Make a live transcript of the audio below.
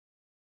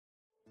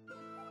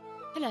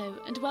Hello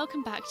and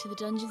welcome back to the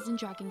Dungeons &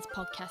 Dragons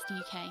Podcast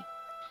UK.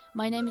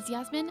 My name is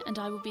Yasmin and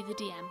I will be the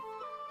DM.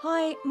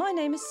 Hi, my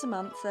name is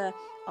Samantha.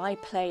 I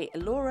play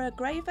Elora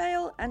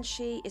Greyvale and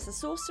she is a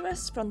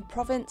sorceress from the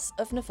province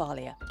of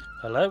Navalia.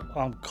 Hello,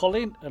 I'm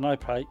Colin and I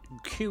play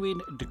Cuin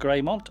de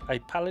Greymont, a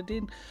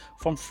paladin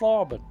from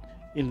Flarbon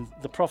in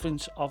the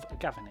province of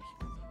Gavany.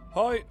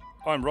 Hi,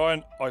 I'm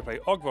Ryan. I play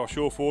Ogvar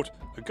Shawfort,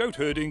 a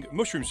goat-herding,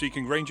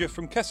 mushroom-seeking ranger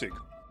from Kessig.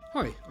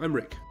 Hi, I'm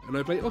Rick, and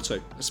I play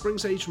Otto, a spring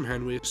sage from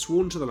Hanweir,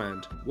 sworn to the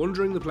land,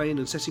 wandering the plain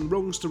and setting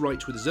wrongs to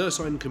right with his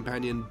ursine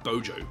companion,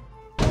 Bojo.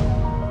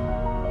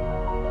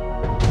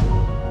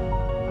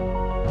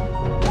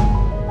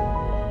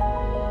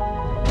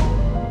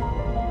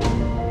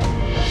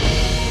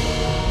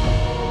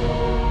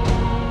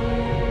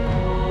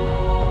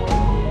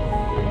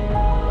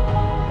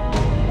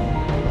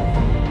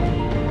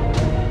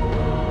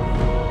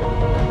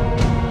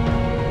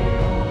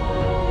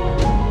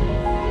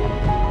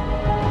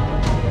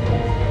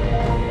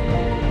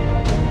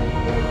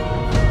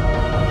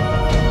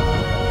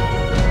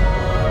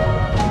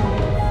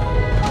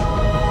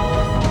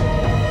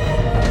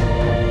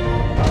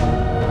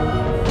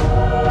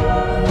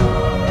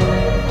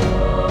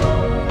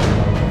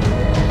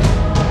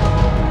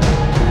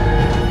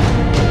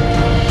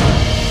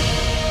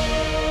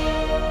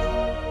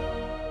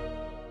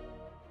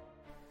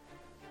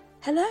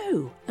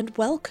 Hello and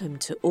welcome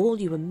to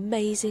all you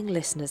amazing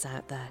listeners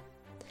out there.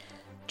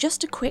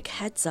 Just a quick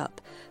heads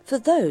up for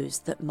those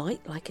that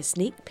might like a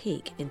sneak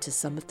peek into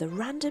some of the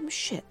random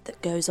shit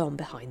that goes on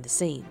behind the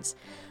scenes.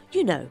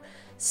 You know,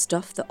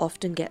 stuff that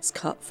often gets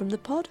cut from the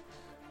pod.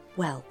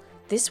 Well,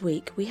 this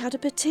week we had a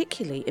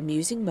particularly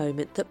amusing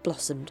moment that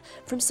blossomed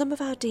from some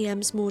of our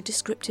DM's more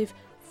descriptive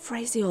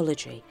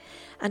phraseology,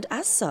 and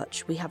as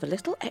such we have a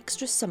little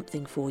extra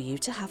something for you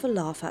to have a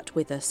laugh at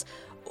with us,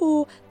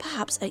 or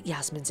perhaps at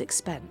Yasmin's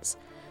expense.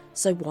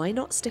 So why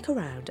not stick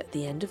around at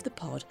the end of the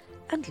pod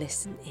and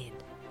listen in.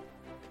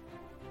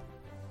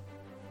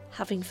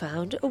 Having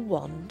found a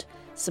wand,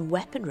 some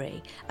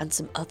weaponry and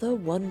some other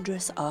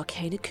wondrous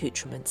arcane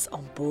accoutrements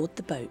on board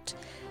the boat,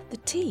 the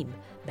team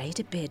made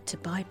a bid to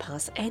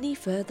bypass any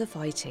further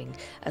fighting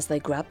as they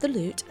grabbed the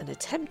loot and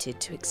attempted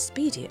to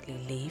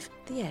expediently leave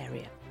the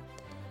area.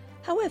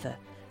 However,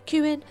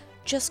 Cuin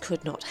just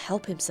could not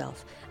help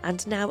himself,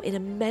 and now in a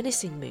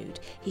menacing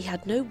mood, he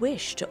had no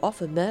wish to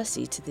offer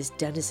mercy to this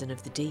denizen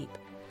of the deep.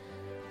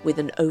 With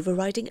an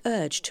overriding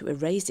urge to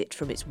erase it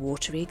from its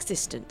watery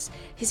existence,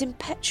 his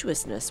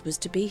impetuousness was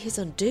to be his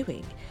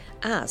undoing,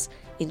 as,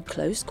 in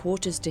close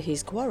quarters to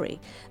his quarry,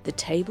 the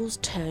tables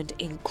turned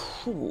in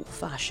cruel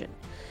fashion,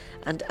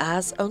 and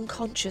as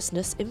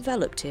unconsciousness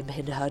enveloped him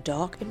in her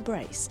dark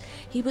embrace,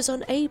 he was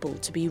unable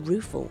to be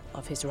rueful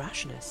of his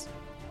rashness.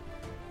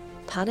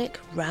 Panic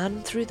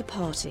ran through the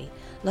party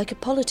like a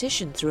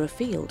politician through a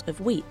field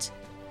of wheat.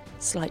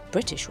 Slight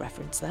British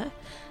reference there,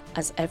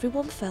 as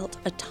everyone felt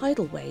a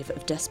tidal wave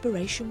of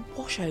desperation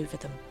wash over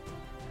them.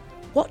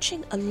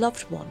 Watching a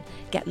loved one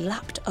get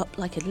lapped up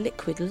like a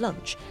liquid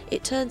lunch,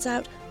 it turns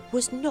out,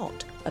 was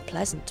not a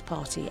pleasant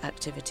party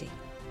activity.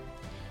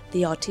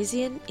 The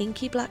artisan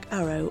inky black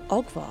arrow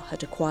Ogvar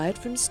had acquired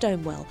from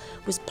Stonewell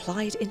was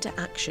plied into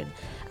action,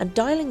 and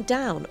dialing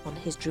down on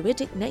his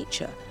druidic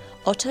nature,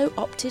 Otto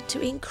opted to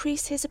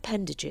increase his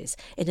appendages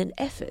in an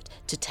effort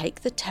to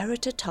take the terror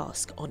to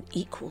task on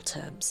equal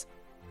terms.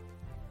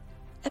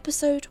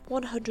 Episode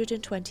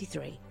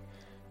 123,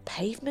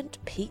 Pavement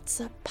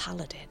Pizza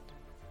Paladin.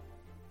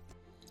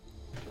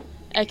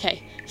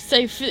 Okay,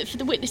 so for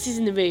the witnesses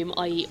in the room,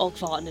 i.e.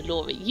 Ogvar and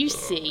Elora, you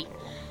see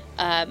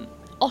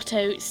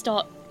Otto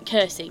start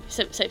cursing.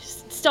 So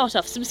start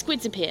off, some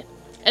squids appear,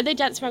 and they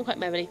dance around quite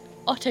merrily.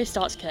 Otto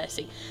starts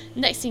cursing.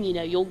 Next thing you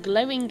know, your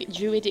glowing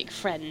druidic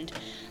friend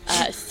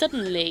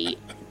suddenly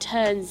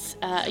turns...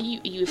 Are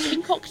you a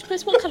pink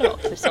octopus? What colour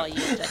octopus are you,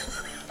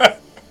 Otto?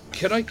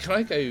 Can I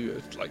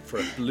go like for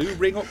a blue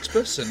ring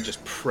octopus and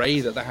just pray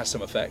that has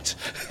some effect?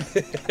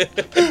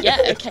 Yeah,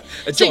 okay.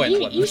 A so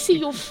giant one. You see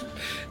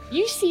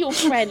your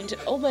friend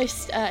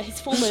almost his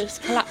form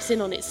almost collapses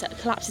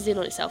in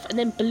on itself, and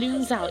then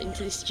balloons out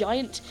into this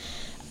giant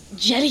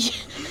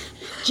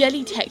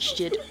jelly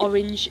textured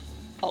orange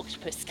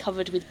octopus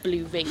covered with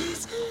blue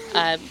rings,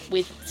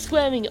 with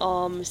squirming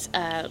arms,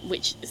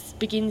 which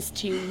begins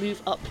to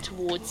move up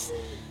towards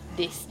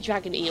this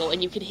dragon eel,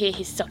 and you can hear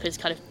his suckers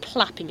kind of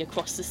plapping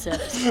across the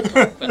surface of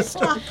the crust.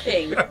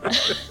 Clapping! Yeah,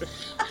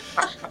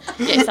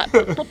 it's like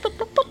plop, plop, plop,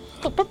 plop,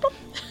 plop, plop, plop.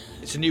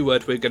 It's a new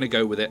word, we're going to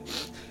go with it.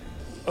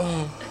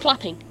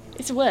 Plapping.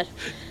 It's a word.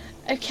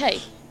 Okay,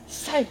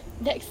 so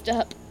next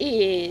up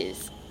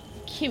is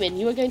Cuin.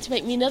 You are going to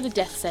make me another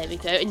death saving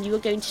throw, and you are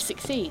going to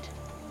succeed.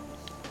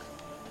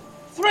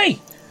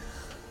 3!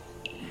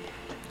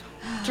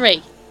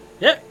 3.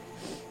 Yep.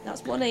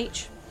 That's one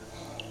each.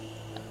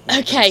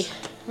 Okay,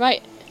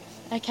 right.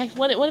 Okay,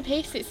 one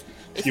apiece. It's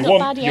You not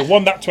bad yet. won. You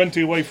won that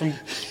 20 away from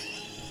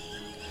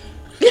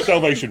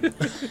salvation.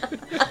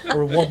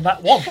 Or won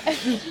that one.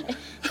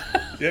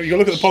 Yeah, you got to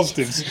look at the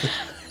positives.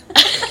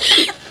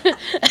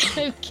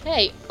 'Kay.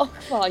 'Okay,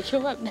 Ogvar,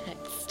 you're up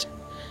next.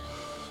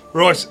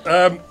 Right.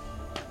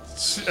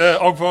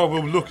 Ogvar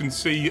will look and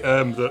see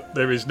that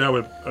there is now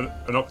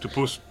an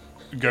octopus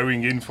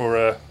going in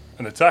for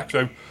an attack.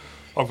 So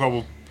Ogvar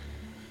will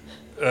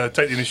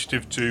take the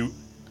initiative to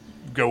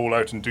go all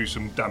out and do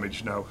some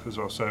damage now as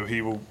well. So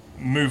he will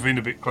move in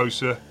a bit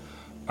closer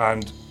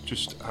and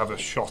just have a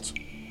shot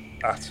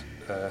at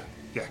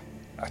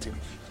him.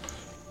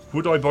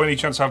 Would I by any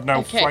chance have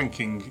now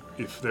flanking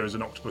if there is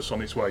an octopus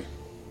on its way?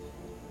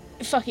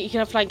 Fuck it, you can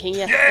have flanking,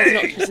 yeah. There's an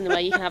octopus in the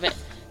way, you can have it.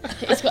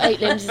 It's got 8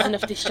 limbs, there's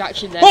enough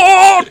distraction there.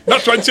 Oh!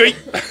 Nat 20!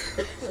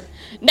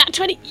 Nat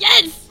 20,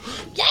 yes!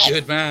 Yes!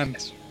 Good man.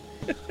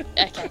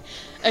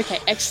 Okay,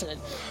 excellent.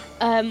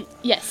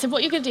 So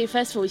what you're going to do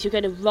first of all is you're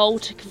going to roll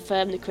to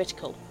confirm the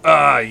critical.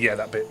 Yeah,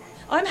 that bit.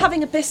 I'm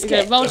having a You're biscuit.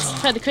 going to roll to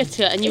confirm the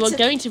critical, and you are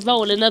going to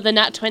roll another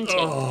nat 20.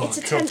 It's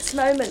a tense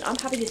moment. I'm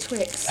having a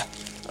Twix.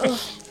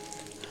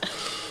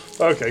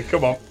 Okay,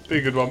 come on. Be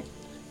a good one.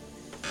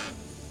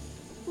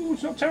 Oh,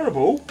 it's not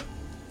terrible.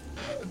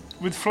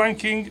 With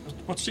flanking,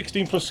 what's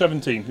 16 plus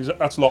 17?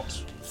 That's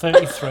lots.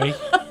 33.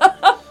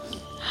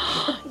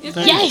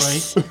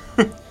 Yes!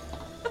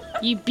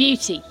 You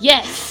beauty,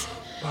 yes!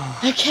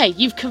 Okay,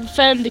 you've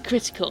confirmed the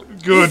critical.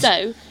 Good.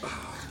 So,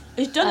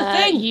 He's done a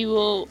thing. you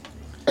will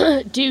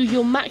do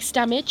your max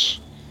damage,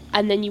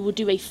 and then you will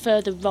do a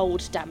further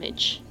rolled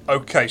damage.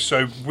 Okay,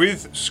 so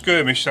with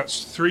skirmish,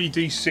 that's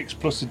 3d6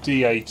 plus a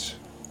d8.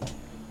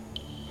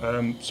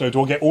 So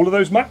do I get all of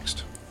those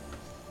maxed?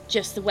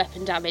 Just the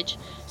weapon damage.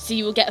 So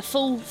you will get a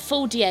full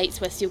d8,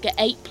 so you'll get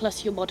 8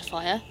 plus your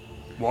modifier.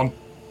 1.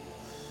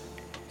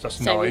 That's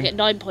So 9. you'll get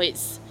 9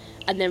 points,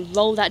 and then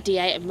roll that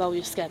d8 and roll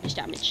your skirmish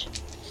damage.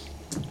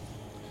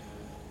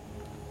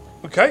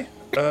 Okay.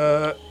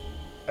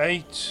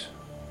 8,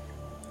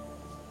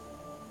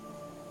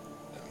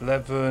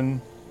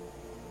 11,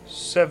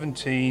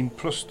 17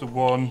 plus the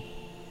 1.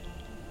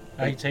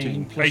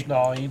 18 plus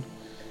 9.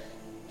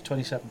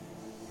 27.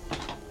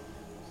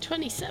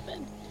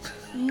 27.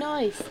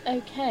 Nice.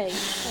 Okay.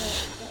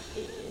 So that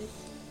is.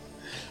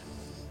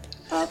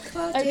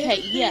 Okay.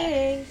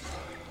 Yeah.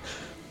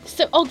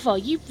 So Ogvar,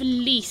 you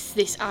release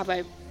this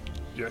arrow.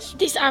 Yes.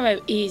 This arrow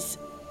is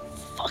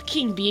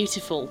fucking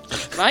beautiful,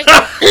 right?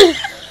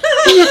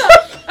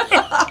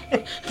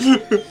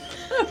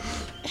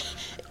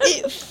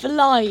 It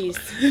flies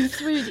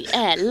through the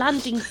air,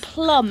 landing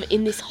plumb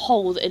in this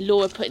hole that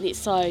Elora put in its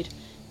side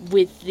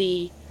with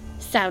the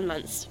sound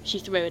lance she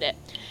threw at it.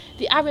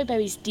 The arrow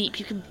buries deep,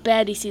 you can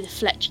barely see the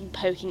fletching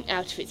poking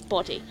out of its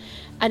body,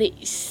 and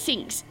it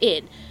sinks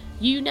in.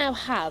 You now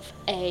have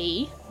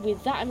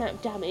with that amount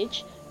of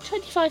damage,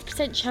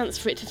 25% chance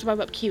for it to throw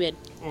up Q in.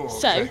 Oh, okay.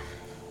 So,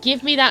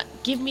 give me that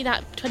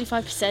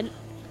 25%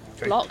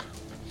 block.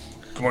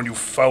 Come on, you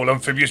foul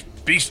amphibious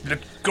beast, let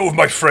go of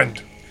my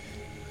friend.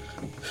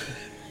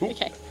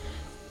 Okay.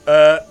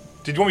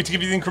 Did you want me to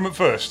give you the increment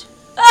first?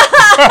 I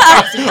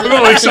got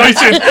all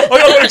excited.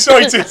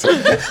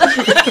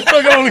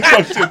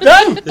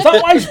 No,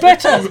 that way's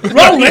better.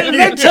 Roll it and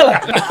then tell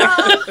her.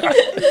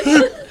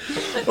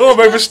 Oh, I'm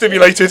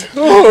overstimulated.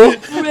 Oh.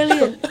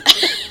 Brilliant.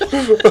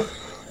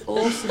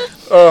 Awesome.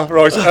 Oh,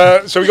 right.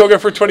 So we got to go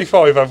for a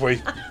 25, have we?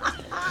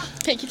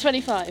 Pick your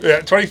 25.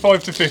 Yeah,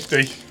 25 to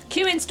 50.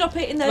 Queuing, stop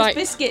eating those Right.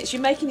 biscuits.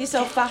 You're making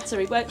yourself fatter.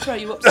 He won't throw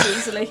you up so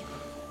easily.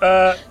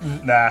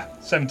 Nah,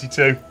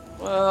 72.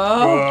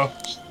 Oh.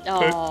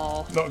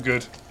 Oh, Not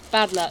good.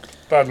 bad luck.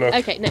 Bad luck.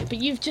 Okay, no, but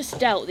you've just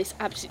dealt this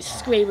absolute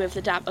screamer of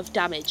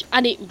damage,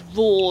 and it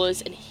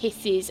roars and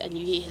hisses, and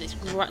you hear this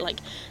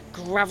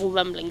gravel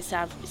rumbling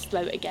sound from its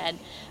throat again.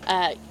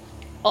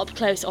 Up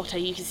close, Otto,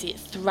 you can see it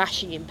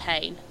thrashing in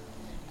pain,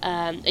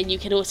 and you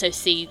can also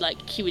see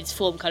Qin's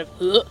form kind of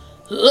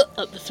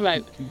up the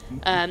throat.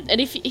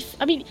 And if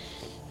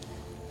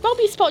roll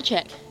me a spot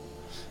check,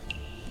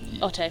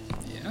 Otto.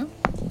 Yeah.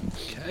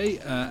 Okay.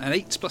 An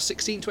 8 plus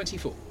 16,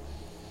 24.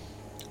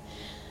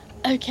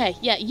 Okay,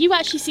 yeah, you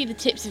actually see the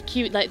tips of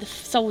Q, the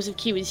soles of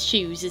Qin's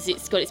shoes as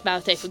it's got its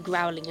mouth open,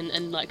 growling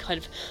and kind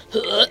of.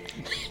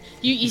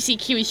 You see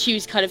Qin's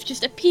shoes kind of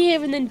just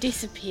appear and then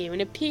disappear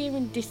and appear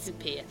and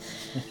disappear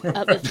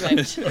up the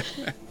throat.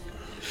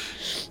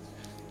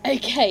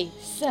 Okay,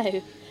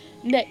 so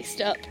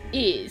next up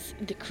is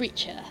the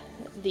creature,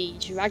 the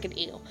dragon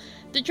eel.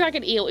 The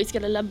dragon eel is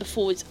going to lumber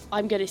forwards.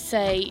 I'm going to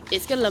say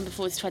it's going to lumber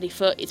forwards 20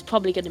 foot. It's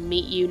probably going to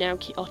meet you now,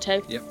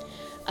 Otto. Yep.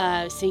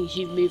 Seeing as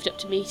you've moved up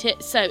to meet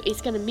it. So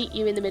it's going to meet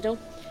you in the middle,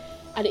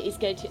 and it is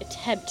going to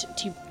attempt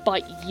to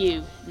bite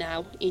you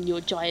now in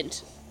your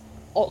giant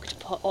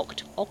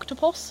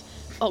octopus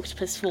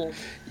form.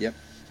 Yep.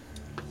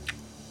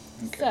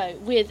 Okay. So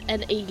with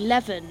an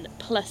 11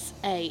 plus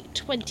a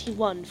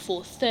 21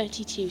 for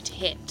 32 to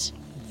hit.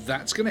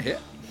 That's going to hit.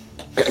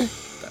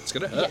 That's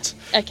going to hurt.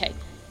 Yeah. Okay.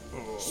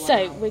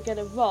 So we're going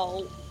to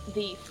roll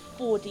the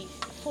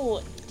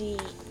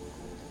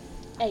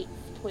 4d8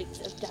 points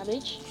of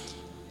damage,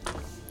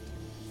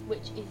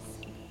 which is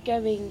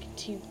going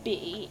to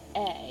be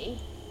a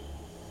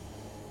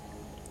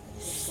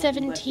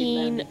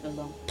 17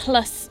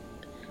 plus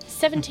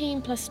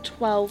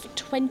 12,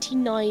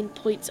 29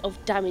 points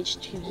of damage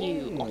to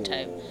you,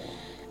 Otto.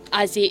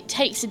 as it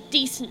takes a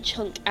decent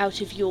chunk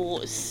out of your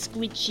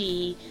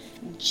squidgy,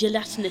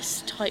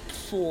 gelatinous type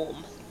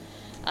form.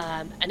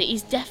 And it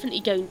is definitely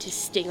going to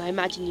sting. I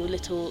imagine your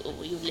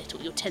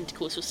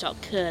tentacles will start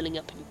curling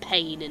up in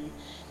pain and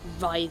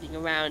writhing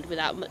around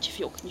without much of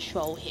your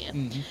control here.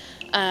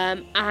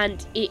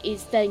 And it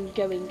is then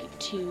going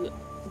to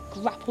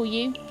grapple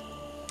you.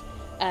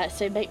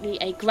 So make me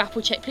a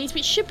grapple check, please,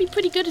 which should be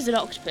pretty good as an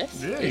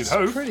octopus. Yeah, It's you'd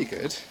hope. pretty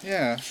good.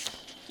 Yeah.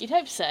 You'd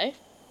hope so.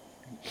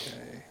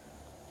 Okay.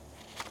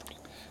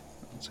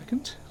 1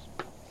 second.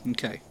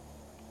 Okay.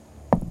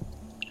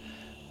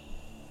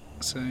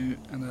 So an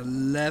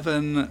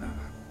 11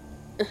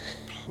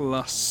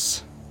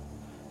 plus.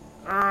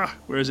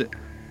 Where is it?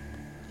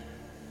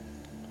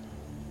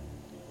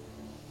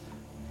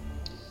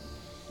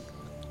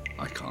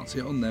 I can't see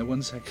it on there.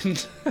 1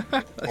 second.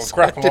 That's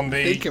why I grapple on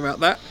didn't the- think about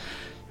that.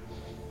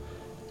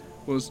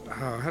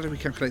 How do we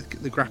calculate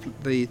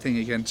the thing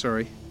again?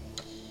 Sorry.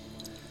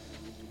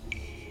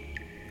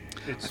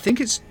 I think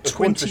it's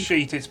According to 20. the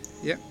sheet, it's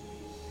Yep.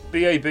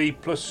 BAB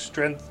plus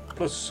strength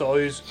plus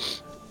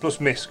size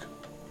plus misc.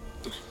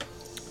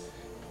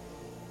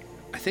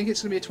 I think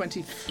it's going to be a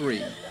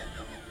 23.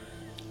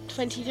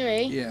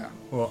 23? Yeah.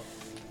 What?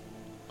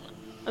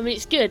 I mean,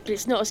 it's good, but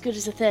it's not as good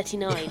as a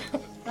 39.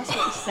 That's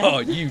what he said. Oh,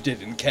 you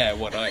didn't care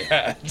what I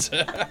had.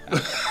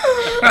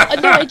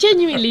 No, I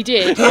genuinely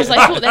did, because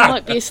I thought there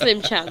might be a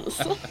slim chance.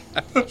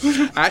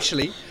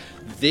 Actually,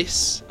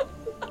 this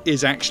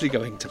is actually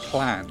going to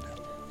plan.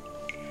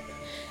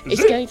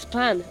 It's going to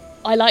plan.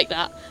 I like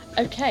that.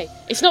 Okay.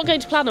 It's not going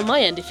to plan on my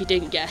end if you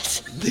didn't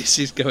guess. This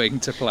is going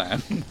to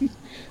plan.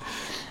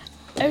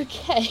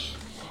 Okay.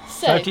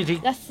 So So, did he-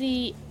 that's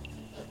the...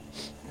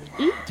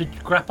 Did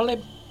you grapple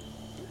him?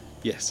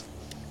 Yes.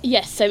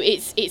 Yes, so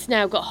it's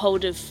now got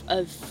hold of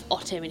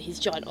Otto in his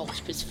giant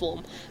octopus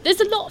form.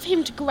 There's a lot of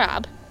him to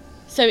grab,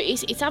 so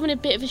it's having a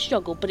bit of a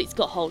struggle, but it's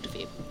got hold of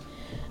you.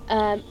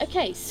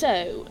 Okay,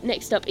 so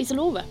next up is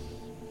Alora.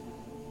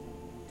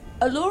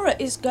 Alora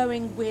is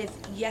going with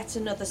yet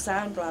another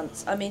sound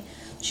lance. I mean,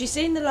 she's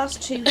seen the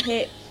last two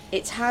hit.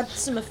 It's had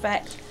some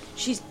effect.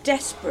 She's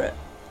desperate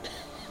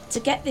to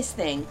get this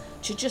thing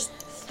to just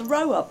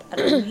throw up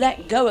and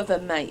let go of her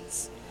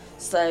mates.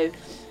 So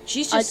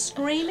she's just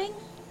screaming,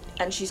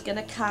 and she's going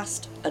to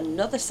cast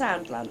another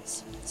sound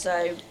lance.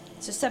 So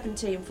it's a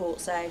 17 fort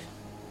save.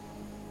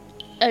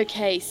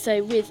 Okay,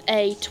 so with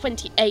a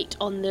 28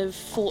 on the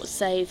fort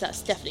save,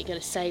 that's definitely going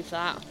to save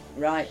that.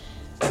 Right.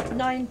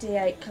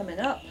 9d8 coming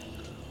up.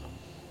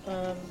 8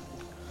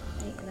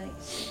 and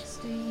 8,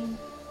 16,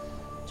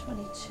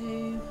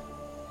 22,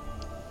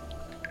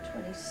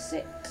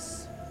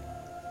 26,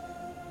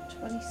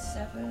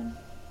 27,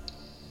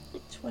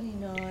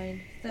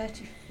 29,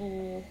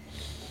 34.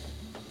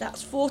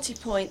 That's 40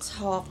 points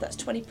half. That's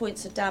 20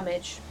 points of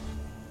damage.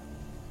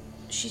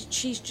 She's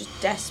just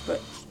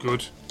desperate. It's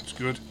good. It's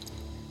good.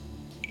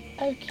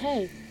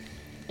 Okay.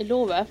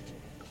 Alora,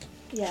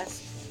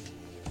 Yes.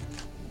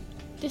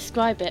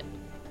 describe it.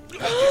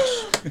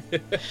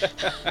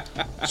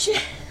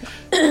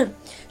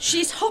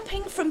 She's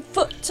hopping from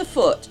foot to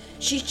foot.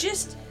 She's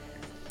just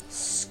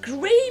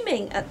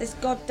screaming at this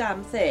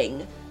goddamn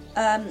thing,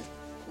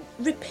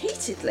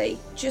 repeatedly,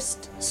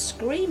 just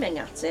screaming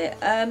at it.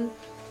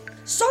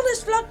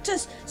 Sonus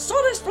Fluctus,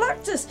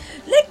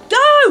 let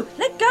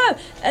go!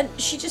 And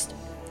she just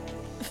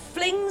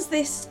flings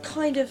this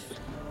kind of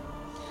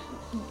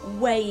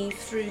wave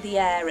through the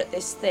air at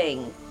this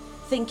thing,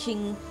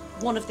 thinking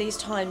one of these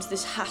times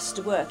this has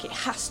to work, it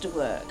has to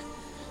work.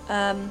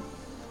 And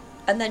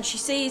then she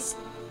sees,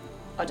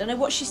 I don't know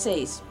what she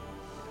sees.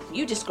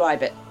 You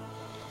describe it.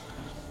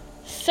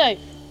 So,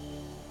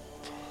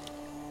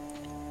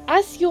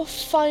 as your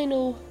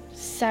final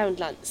sound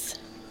lance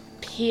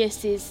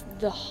pierces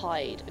the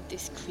hide of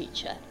this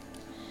creature,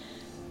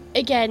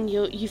 again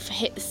you've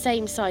hit the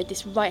same side,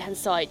 this right hand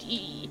side.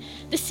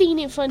 The scene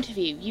in front of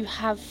you, you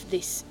have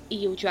this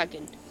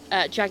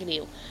dragon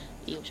eel,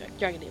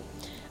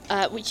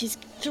 which is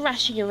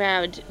thrashing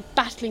around,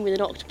 battling with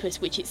an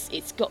octopus, which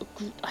it's got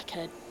like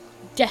a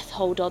death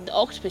hold on. The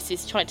octopus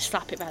is trying to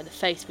slap it around the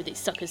face with its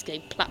suckers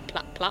going plap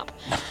plap plap.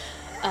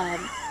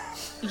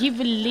 You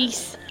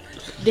release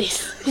this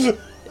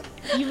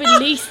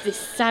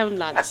sound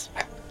lance,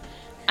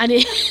 and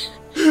it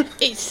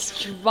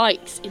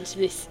strikes into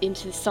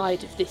the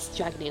side of this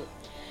dragon eel,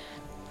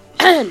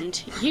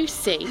 and you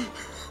see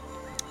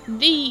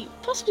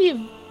possibly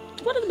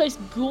one of the most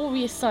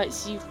glorious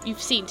sights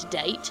you've seen to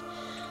date,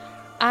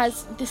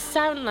 as the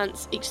sound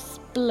lance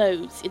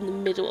explodes in the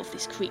middle of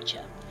this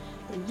creature,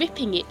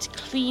 ripping it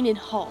clean in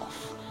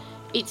half.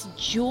 Its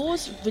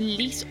jaws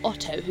release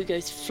Otto, who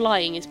goes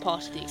flying as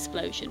part of the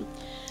explosion,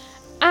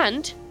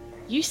 and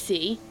you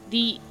see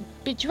the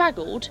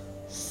bedraggled,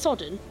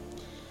 sodden,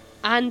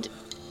 and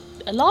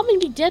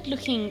alarmingly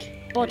dead-looking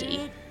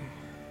body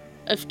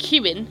of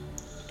Kewin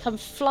come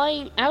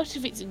flying out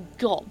of its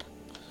gob,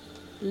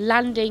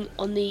 landing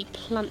on the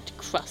plant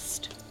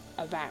crust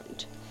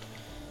around.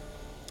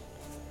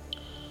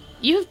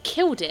 You have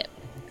killed it,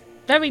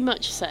 very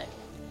much so.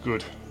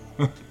 Good.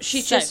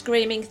 She's So- just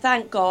screaming,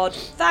 "Thank God!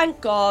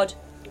 Thank God!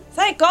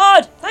 Thank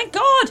God! Thank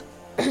God!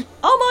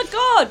 Oh my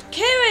God!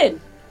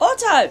 Kieran!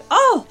 Otto!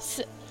 Oh!"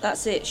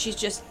 That's it. She's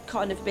just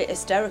kind of a bit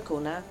hysterical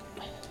now.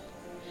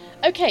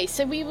 Okay,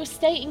 so we will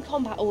stay in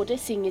combat order,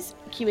 seeing as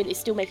Kieran is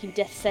still making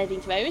death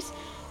saving throws.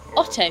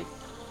 Otto,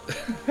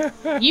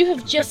 you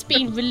have just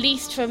been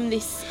released from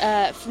this,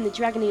 from the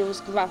dragon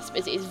eel's grasp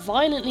as it is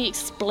violently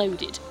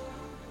exploded.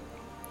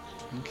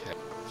 Okay.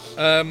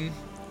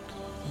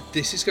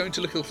 This is going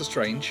to look a little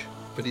strange,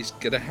 but he's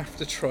going to have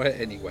to try it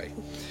anyway.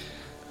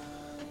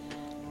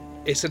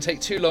 It's going to take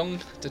too long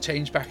to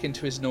change back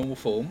into his normal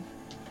form,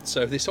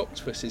 so this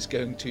octopus is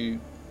going to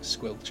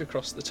squelch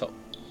across the top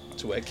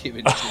to where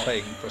Kieran is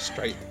laying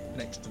prostrate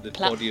next to the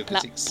Plap, body of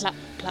plap, this. plap,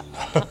 plap,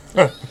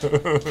 plap.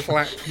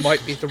 Flap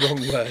might be the wrong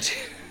word.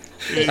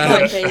 It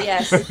might be,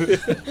 yes.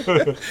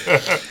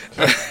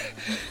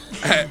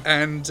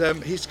 And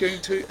he's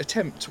going to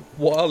attempt,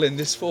 while in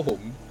this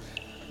form,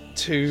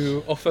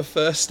 to offer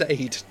first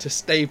aid to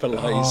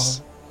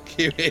stabilise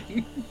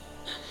Kieran.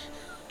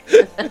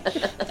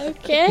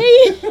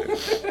 Okay.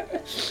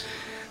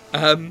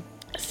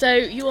 So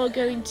you are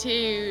going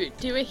to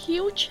do a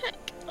heal check,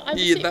 I'm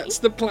Yeah, assuming? that's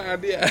the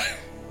plan, yeah.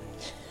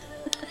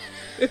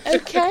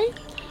 Okay.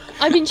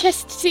 I'm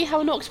interested to see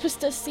how an octopus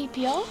does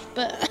CPR,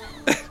 but...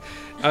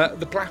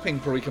 The plapping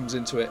probably comes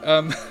into it.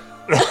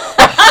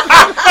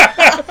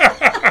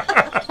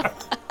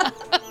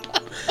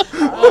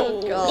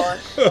 Oh God.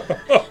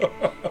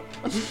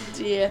 Oh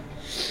dear.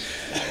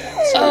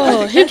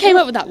 Oh, who came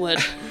up with that word?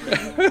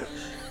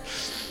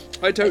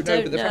 I don't know,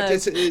 don't but the fact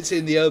know. it's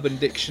in the Urban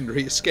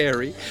Dictionary. It's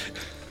scary.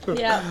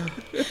 Yeah.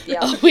 Yeah.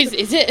 Oh,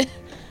 is it?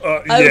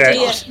 Oh yeah.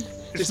 dear.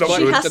 It's not She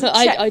good. hasn't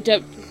I checked.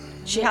 don't...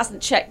 She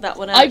hasn't checked that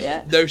one out I've-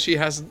 yet. No, she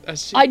hasn't.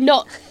 I'm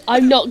not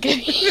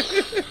going...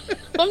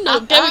 I'm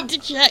not going to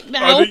check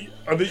now.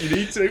 I think you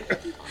need to.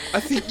 I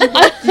think you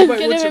might I'm want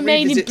gonna to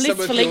remain in revisit some of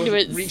blissful your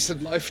ignorance.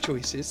 recent life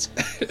choices.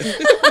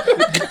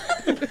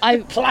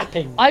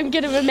 Clapping. I'm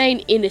going to remain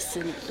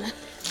innocent.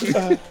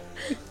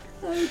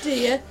 Oh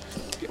dear.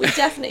 We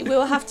definitely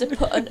will have to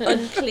put an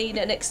unclean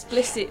and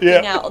explicit Yeah.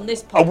 thing out on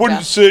this podcast. I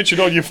wouldn't search it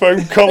on your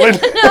phone, Colin.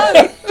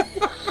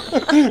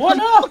 Why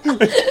not?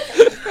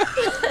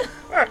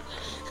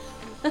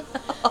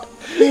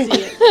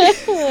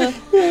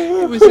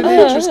 It was an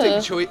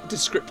interesting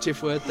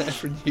descriptive word there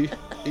from you.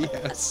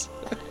 Yes.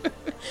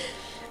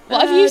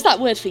 Well, I've used that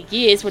word for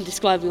years when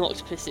describing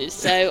octopuses,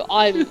 so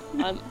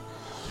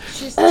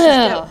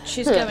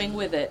She's going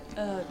with it.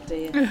 Oh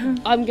dear.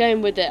 I'm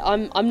going with it.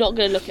 I'm not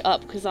going to look it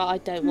up because I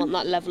don't want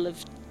that level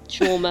of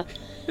trauma.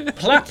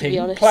 Clapping,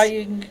 honest.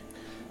 playing.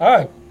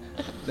 Oh,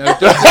 No,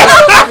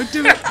 don't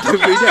do it.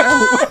 Don't read it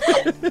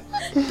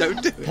out.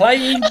 Don't do it.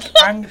 playing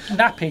and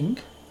napping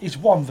is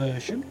one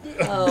version.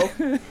 Oh.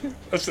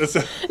 That's Let's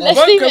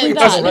won't leave go it at into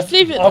that. the- Let's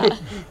leave it I at would-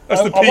 that.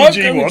 that's the I won't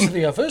PG go one. into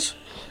the others.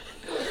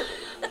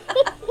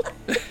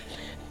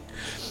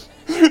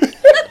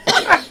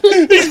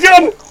 He's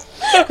gone.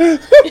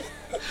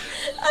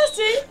 That's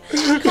it.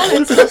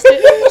 Colin's lost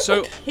it.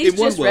 So, He's in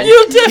one just world, ready.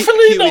 You're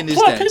definitely Kieran not is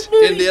clapping dead.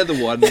 me. In the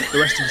other one, the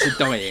rest of us are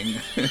dying.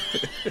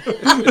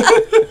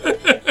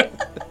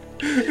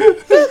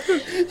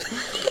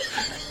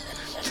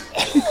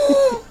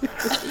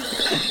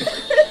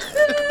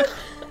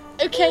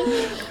 Okay,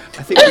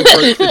 I think we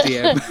broke the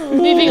DM.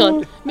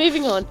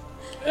 moving on.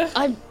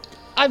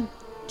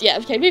 Yeah,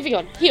 okay, moving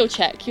on. Heal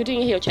check. You're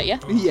doing a heal check, yeah?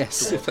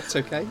 Yes, if that's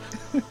okay.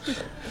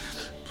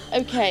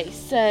 Okay,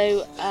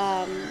 so,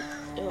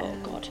 oh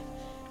god.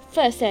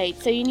 First aid,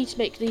 so you need to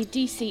make the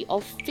DC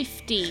of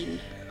 15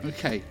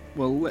 Okay,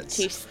 well, let's...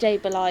 to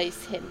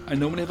stabilise him. I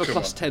normally have a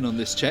plus 10 on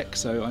this check,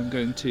 so you're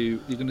going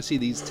to see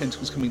these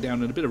tentacles coming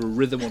down and a bit of a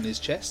rhythm on his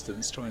chest, and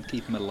let's try and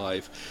keep him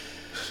alive.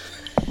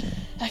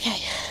 Okay.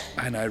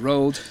 And I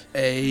rolled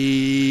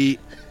a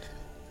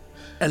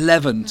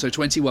 11, so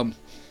 21.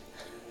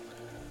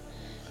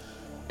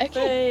 Okay,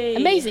 Hey.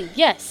 amazing.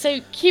 Yes, so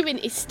Kieran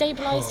is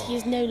stabilised. He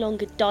is no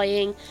longer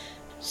dying.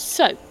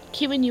 So,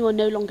 Kieran, you are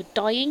no longer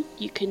dying.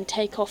 You can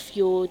take off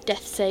your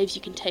death saves.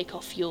 You can take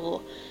off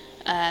your...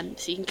 so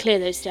you can clear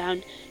those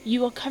down.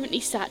 You are currently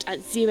sat at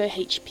 0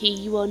 HP.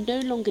 You are no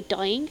longer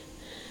dying.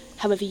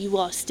 However, you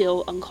are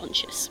still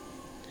unconscious.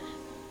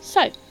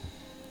 So,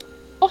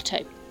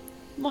 Otto,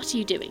 what are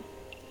you doing?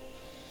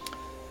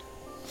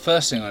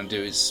 First thing I'm going to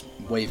do is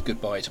wave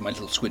goodbye to my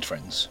little squid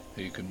friends,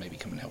 who can maybe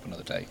come and help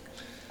another day.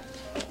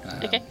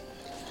 Okay.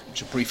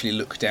 Just briefly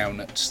look down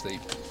at the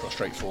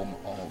prostrate form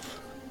of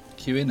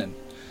Kieran and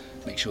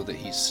make sure that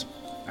he's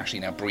actually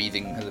now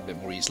breathing a little bit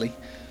more easily,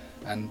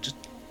 and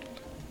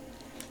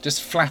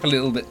just flap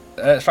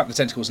flap the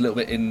tentacles a little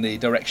bit in the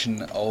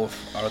direction of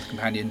our other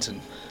companions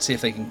and see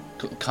if they can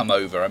come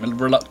over. I'm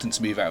reluctant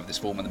to move out of this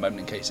form at the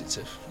moment in case it's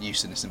of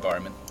use in this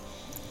environment.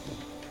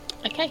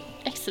 Okay,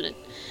 excellent.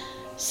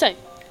 So,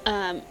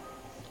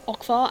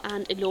 Okvar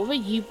and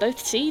Elora, you both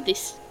see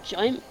this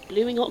giant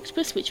blue-winged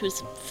octopus, which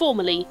was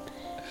formerly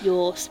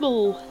your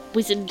small,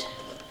 wizened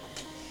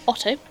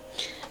Otto,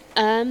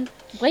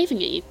 waving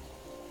at you.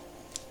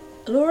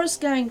 Laura's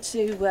going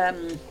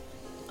to,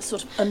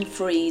 sort of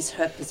unfreeze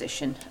her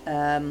position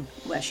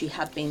where she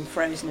had been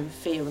frozen in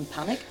fear and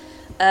panic.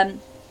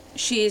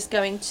 She is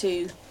going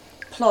to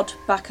plod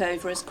back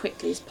over as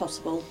quickly as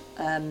possible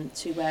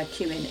to where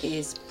Kewin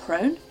is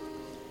prone.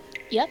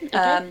 Yeah.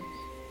 Okay.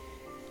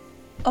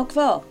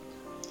 Ogvar.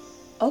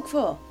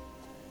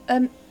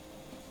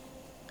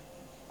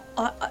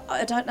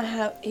 I don't know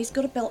how he's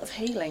got a belt of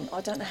healing. I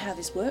don't know how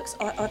this works.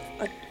 I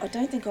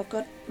don't think I've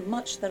got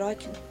much that I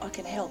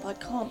can help. I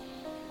can't.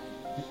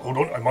 Hold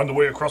on, I'm on the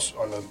way across.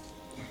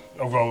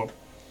 I'll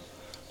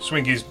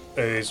swing his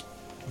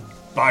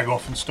bag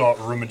off and start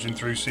rummaging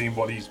through, seeing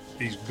what he's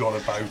got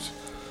about.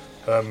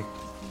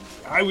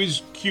 How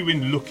is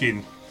Kewin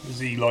looking? Is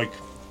he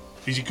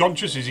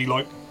conscious? Is he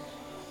like,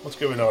 what's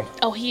going on?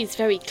 Oh, he is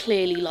very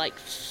clearly like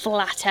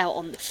flat out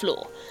on the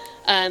floor.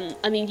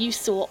 I mean, you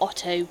saw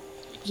Otto.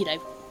 You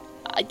know,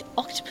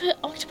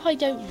 octopi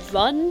don't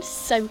run,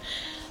 so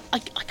I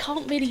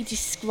can't really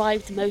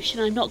describe the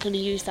motion. I'm not going to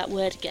use that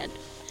word again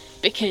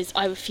because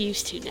I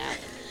refuse to now.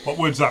 What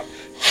word's that?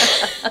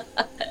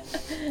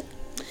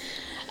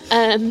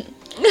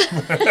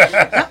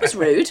 That was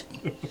rude.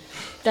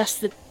 That's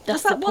the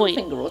Was that point.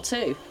 1 finger or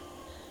 2?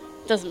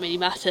 Doesn't really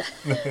matter.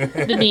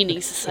 The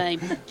meaning's the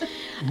same.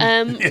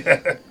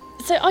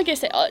 So I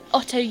guess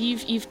Otto,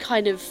 you've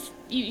kind of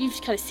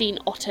seen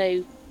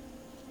Otto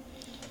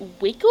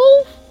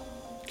wiggle.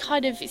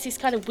 It's this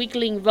kind of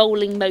wiggling,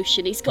 rolling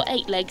motion. He's got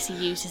 8 legs. He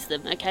uses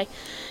them. Okay.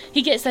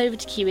 He gets over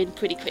to Kewin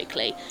pretty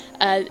quickly,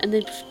 and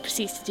then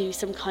proceeds to do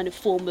some kind of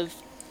form of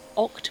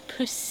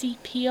octopus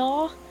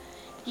CPR.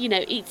 You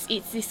know, it's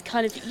this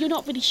kind of, you're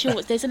not really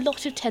sure. There's a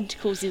lot of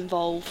tentacles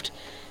involved.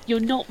 You're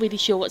not really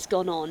sure what's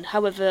gone on.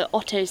 However,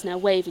 Otto's now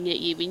waving at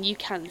you, and you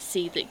can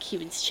see that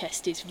Kewin's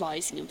chest is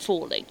rising and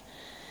falling.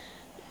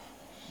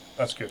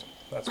 That's good.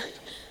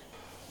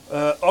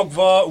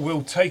 Ogvar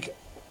will take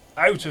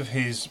out of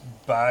his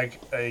bag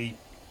a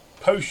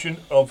potion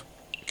of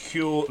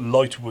cure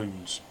light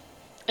wounds.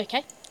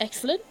 Okay,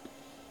 excellent.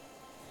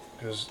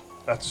 Because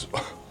that's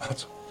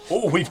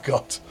all we've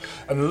got.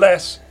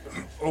 Unless,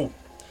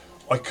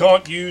 I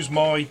can't use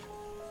my.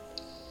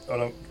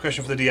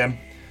 Question for the DM: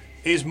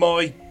 is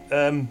my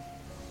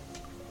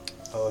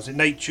is it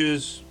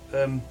nature's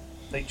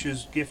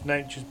gift,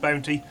 nature's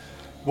bounty,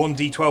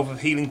 1d12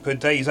 of healing per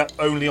day? Is that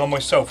only on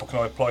myself, or can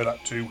I apply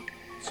that to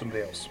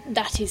somebody else?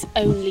 That is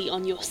only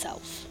on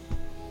yourself.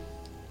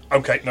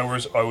 Okay, no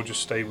worries. I will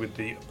just stay with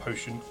the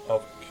potion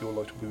of cure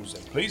light wounds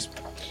then, please.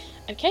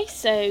 Okay,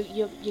 so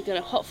you're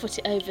going to hotfoot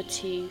it over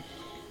to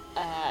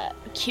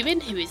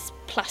Kewin, who is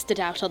plastered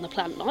out on the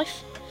plant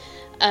life,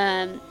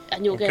 and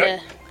you're going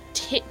to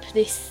tip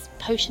this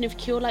potion of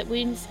cure light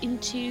wounds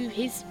into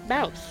his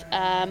mouth.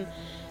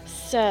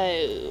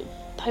 So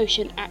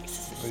potion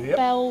acts as a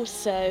spell.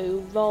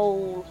 So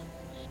roll.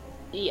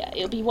 Yeah,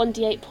 it'll be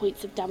 1d8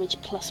 points of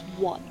damage plus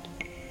 1.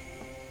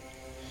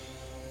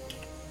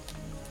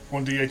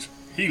 1d8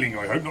 healing,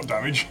 I hope, not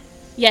damage.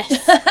 Yes.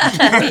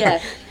 Yeah.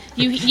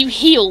 You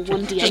heal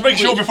 1d8. Just make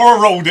sure before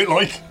I rolled it,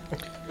 like.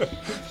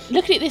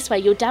 Look at it this way: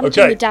 you're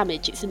damaging the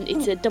damage. It's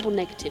a double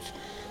negative.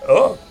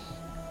 Oh.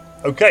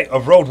 Okay,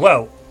 I've rolled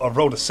well. I've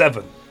rolled a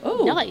 7.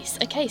 Oh, Nice.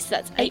 Okay, so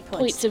that's 8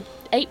 points.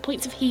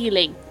 points of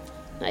healing.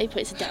 Not 8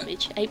 points of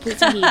damage. 8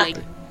 points of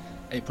healing.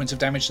 8 points of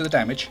damage to the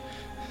damage.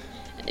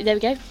 There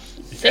we go.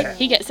 See,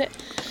 he gets it.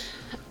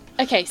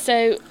 Okay,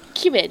 so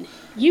Kewin,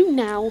 you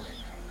now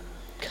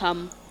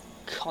come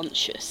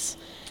conscious.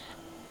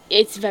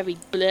 It's very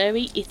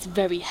blurry, it's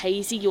very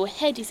hazy, your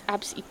head is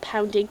absolutely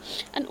pounding,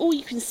 and all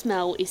you can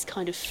smell is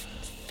kind of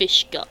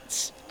fish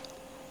guts.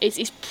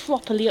 It's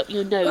properly up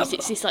your nose.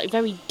 It's this like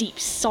very deep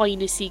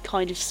sinusy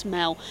kind of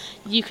smell.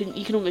 You can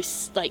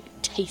almost like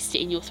taste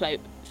it in your throat.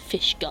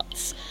 Fish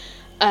guts.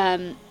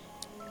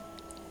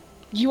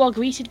 You are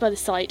greeted by the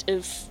sight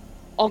of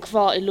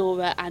Ogvar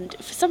Elora and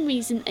for some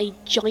reason a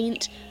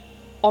giant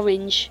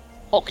orange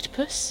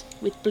octopus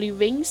with blue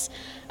rings,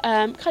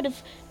 kind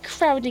of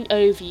crowding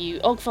over you.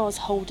 Ogvar's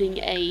holding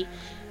a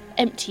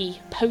empty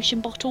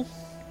potion bottle,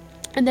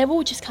 and they're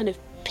all just kind of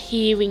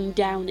peering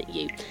down at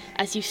you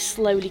as you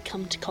slowly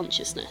come to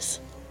consciousness.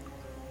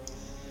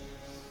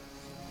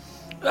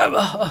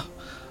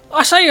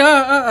 I say,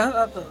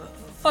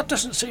 that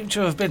doesn't seem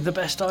to have been the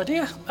best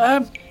idea.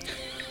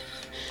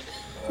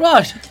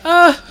 Right,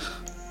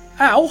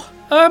 ow,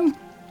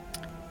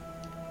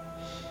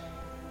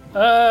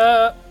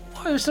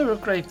 why is there a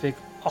great big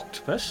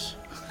octopus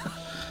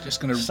Just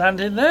gonna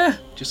standing there?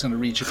 Just gonna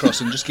reach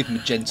across and just give him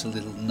a gentle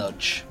little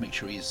nudge. Make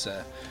sure he's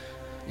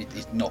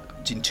not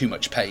in too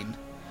much pain.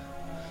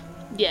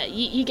 Yeah,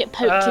 you get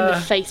poked in the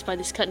face by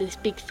this kind of this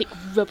big, thick,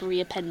 rubbery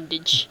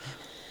appendage.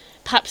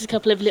 Perhaps a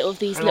couple of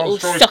these little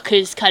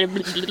suckers kind of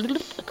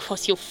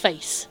across your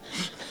face.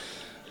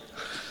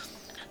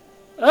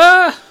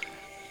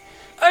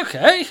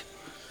 Okay.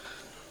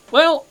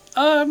 Well,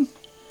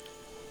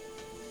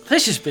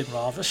 this has been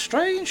rather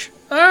strange.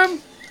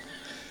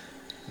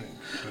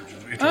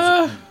 It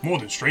was more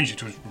than strange,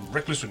 it was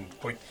reckless and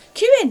quite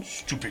Kewin!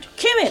 stupid.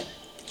 Kewin!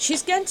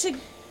 She's going to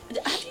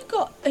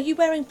Are you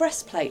wearing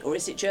breastplate or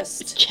is it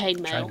just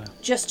Chainmail.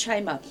 Just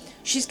chainmail.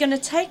 She's going to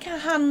take her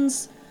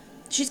hands.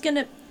 She's going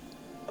to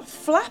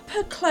flap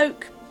her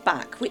cloak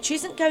back, which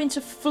isn't going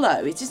to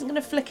flow. It isn't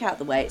going to flick out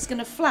the way. It's going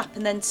to flap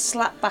and then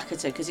slap back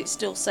at her because it's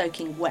still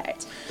soaking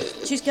wet.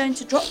 She's going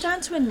to drop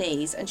down to her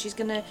knees and she's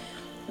going to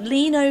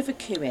lean over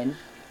Cuin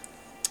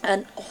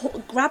and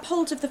grab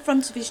hold of the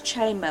front of his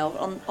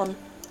chainmail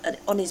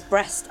on his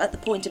breast, at the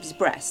point of his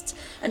breast,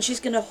 and she's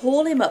going to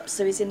haul him up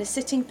so he's in a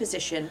sitting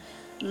position,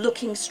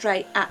 looking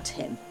straight at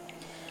him.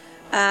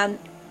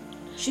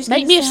 She's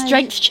Make me a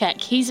strength check.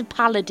 He's a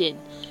paladin.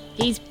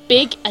 He's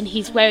big and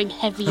he's wearing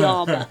heavy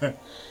armour.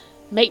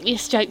 Make me a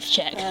strength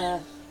check.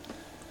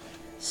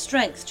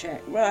 Strength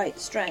check, right?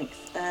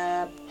 Strength.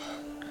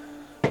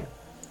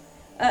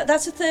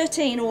 That's a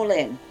 13 all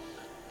in.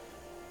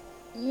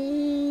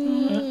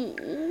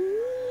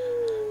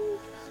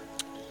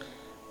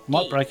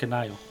 Might break a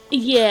nail.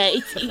 Yeah,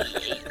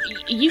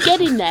 you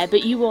get in there,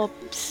 but you are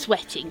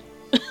sweating.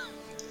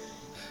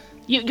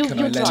 You're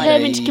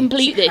determined to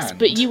complete this, hand?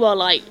 but you are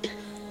like...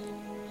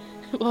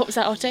 What was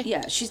that, Otto?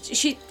 Yeah,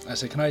 she. I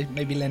said, can I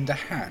maybe lend a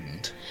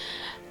hand?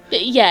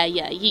 Yeah.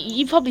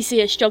 You probably see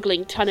her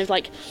struggling, kind of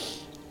like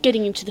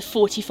getting him to the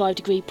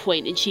 45-degree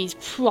point, and she's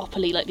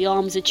properly, like, the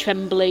arms are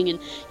trembling, and,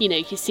 you know,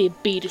 you can see a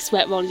bead of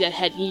sweat rolling down her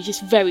head, and you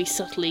just very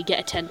subtly get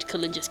a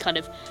tentacle and just kind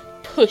of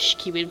push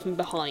Cuin from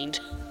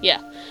behind.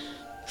 Yeah.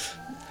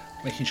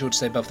 Making sure to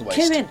stay above the waist.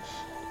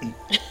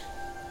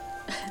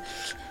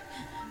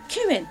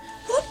 Cuin,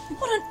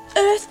 what on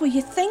earth were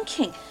you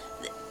thinking?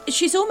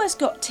 She's almost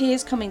got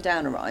tears coming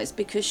down her eyes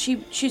because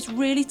she's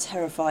really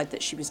terrified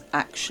that she was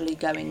actually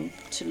going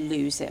to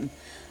lose him.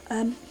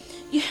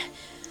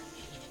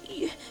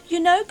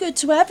 You're no good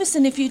to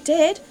Everson if you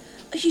did.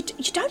 You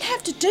don't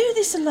have to do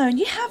this alone.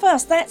 You have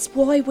us. That's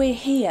why we're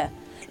here.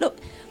 Look,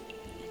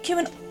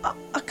 Cuin,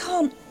 I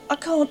can't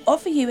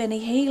offer you any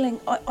healing.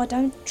 I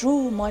don't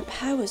draw my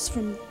powers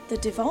from the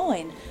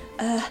divine.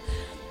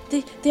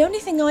 The only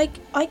thing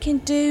I can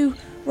do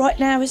right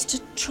now is to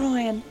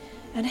try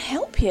and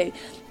help you.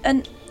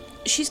 And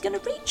she's going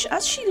to reach,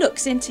 as she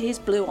looks into his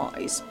blue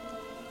eyes,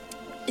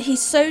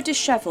 he's so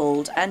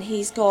dishevelled and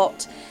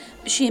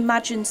she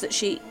imagines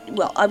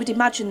that I would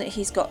imagine that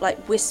he's got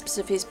like wisps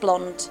of his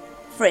blonde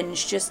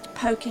fringe just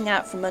poking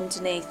out from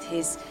underneath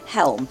his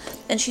helm.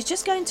 And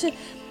she's going to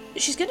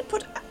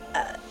put,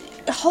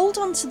 hold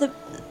on to the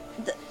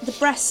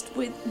breast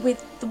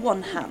with the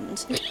one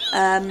hand.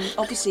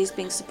 Obviously he's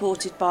being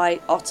supported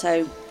by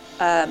Otto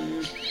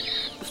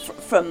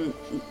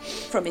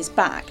from his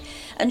back,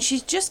 and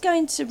she's just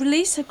going to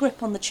release her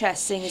grip on the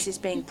chest, seeing as he's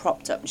being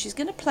propped up, and she's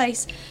going to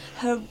place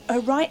her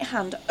right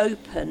hand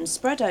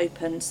spread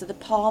open, so the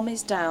palm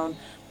is down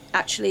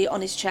actually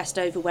on his chest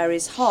over where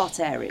his heart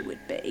area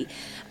would be,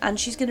 and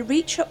she's going to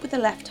reach up with the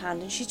left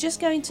hand and she's just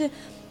going to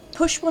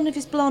push one of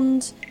his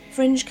blonde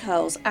fringe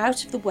curls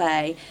out of the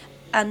way,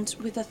 and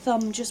with her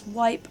thumb just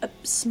wipe a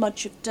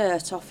smudge of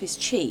dirt off his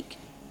cheek.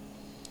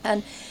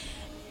 And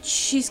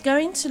she's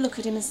going to look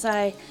at him and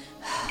say,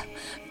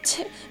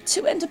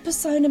 to enter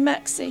persona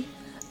maxi.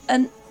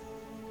 And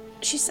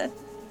she said,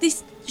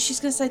 she's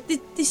going to say,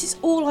 this is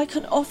all I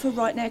can offer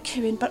right now,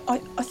 Cuin, but I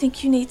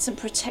think you need some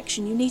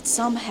protection. You need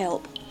some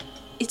help.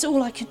 It's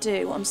all I can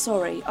do. I'm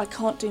sorry. I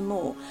can't do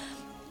more.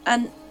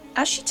 And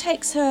as she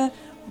takes her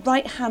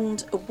right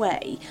hand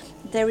away,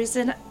 there is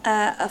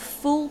a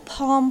full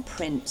palm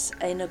print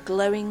in a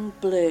glowing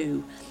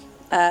blue,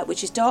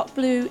 which is dark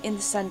blue in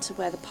the centre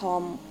where the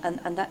palm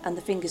and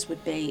the fingers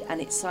would be,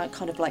 and it's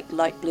kind of like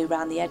light blue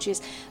around the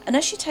edges. And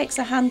as she takes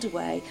her hand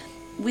away,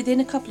 within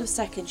a couple of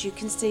seconds you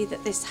can see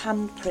that this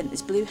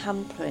blue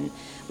handprint,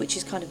 which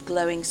is kind of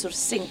glowing, sort of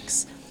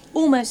sinks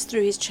almost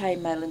through his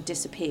chainmail and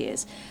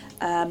disappears.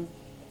 And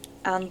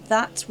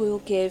that will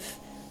give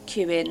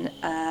Cuin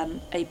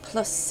a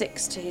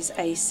 +6 to his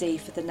AC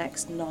for the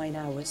next 9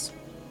 hours.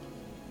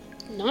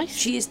 Nice.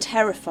 She is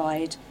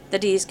terrified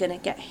that he is going to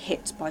get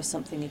hit by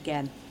something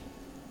again.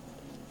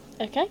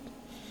 Okay.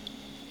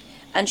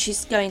 And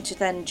she's going to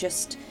then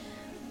just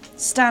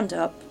stand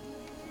up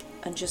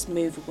and just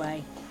move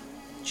away,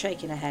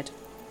 shaking her head.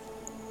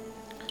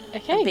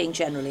 Okay. And being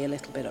generally a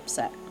little bit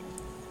upset.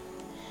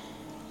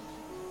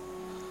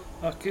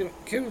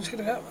 Cuin's going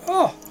to go,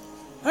 oh,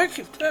 thank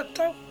you.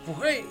 Don't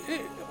worry.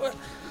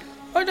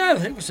 I know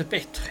it was a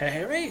bit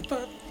hairy,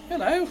 but, you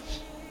know,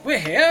 we're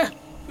here.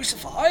 We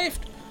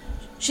survived.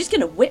 She's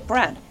going to whip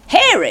round.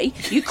 Hairy?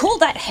 You call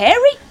that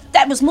hairy?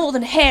 That was more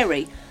than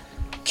hairy.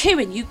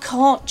 Cuin, you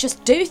can't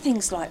just do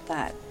things like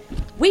that.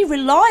 We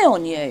rely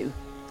on you.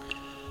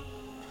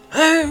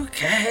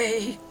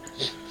 Okay.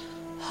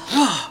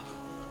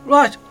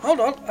 Right, hold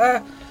on.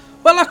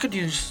 Well, I could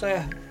use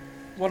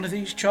one of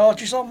these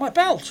charges on my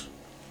belt.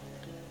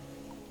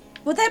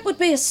 Well, that would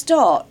be a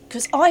start,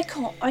 because I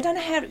don't know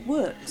how it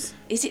works.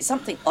 Is it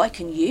something I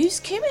can use,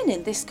 Cuin,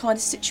 in this kind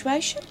of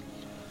situation?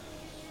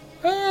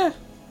 There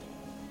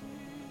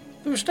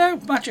was no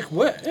magic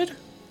word.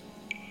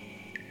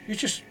 You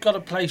just got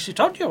to place it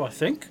on you, I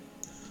think.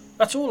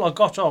 That's all I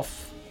got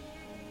off.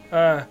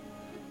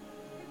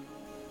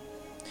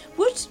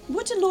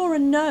 Would Alora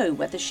know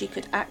whether she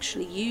could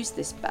actually use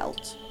this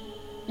belt?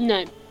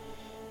 No.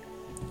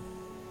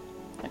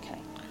 Okay.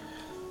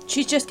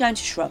 She's just going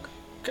to shrug.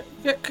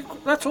 Yeah,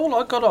 that's all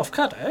I got off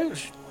Caddo.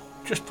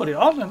 Just put it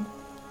on and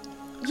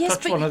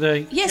touch one of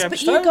the Yes, but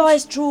gemstones. you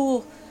guys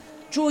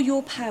draw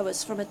your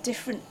powers from a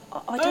different...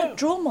 I don't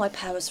draw my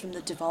powers from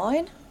the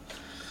divine.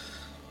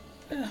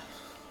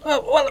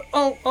 Well,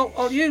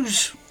 I'll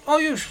use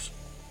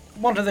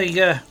one of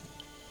the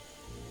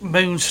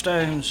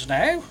moonstones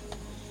now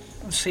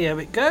and see how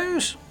it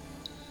goes.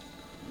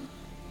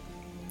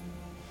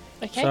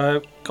 Okay.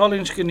 So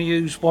Colin's going to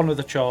use one of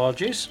the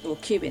charges. Or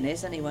Kewin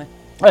is, anyway.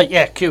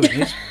 Yeah, Kewin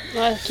is.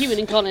 Kewin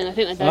and Colin, I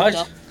think they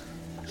both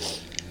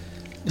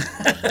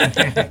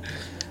Right.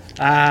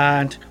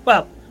 And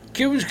well,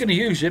 Kewin's going to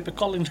use it, but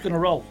Colin's going to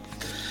roll.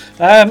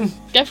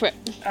 Go for it.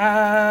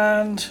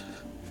 And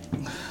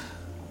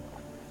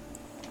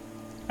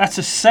that's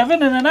a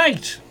 7 and an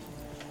 8.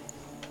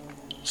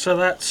 So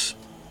that's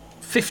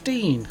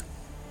 15.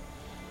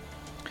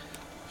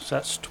 So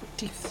that's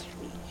 23.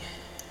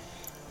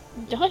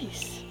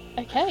 Nice.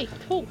 Okay,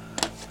 cool.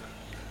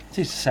 It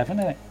is 7,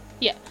 isn't it?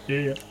 Yeah.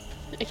 Yeah.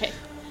 Okay.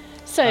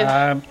 So,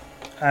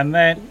 And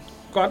then,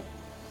 go on.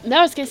 now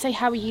I was going to say,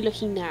 how are you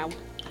looking now?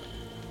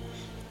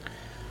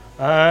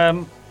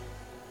 I'm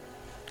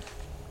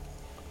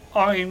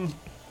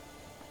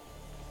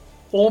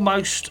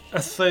almost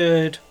a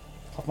third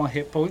of my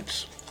hit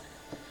points.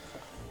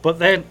 But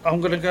then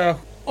I'm going to go,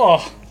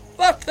 oh,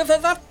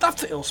 that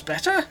feels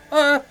better.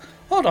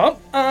 Hold on.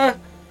 I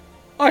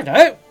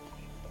know.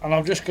 And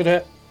I'm just going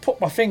to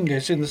put my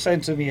fingers in the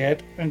centre of my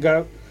head and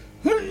go,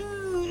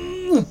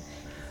 and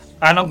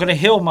I'm going to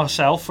heal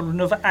myself for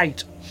another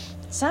 8.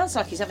 Sounds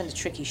like he's having a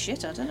tricky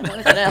shit. I don't know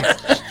about anything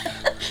else.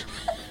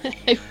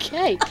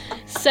 Okay.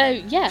 So,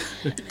 yeah.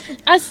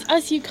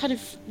 As you kind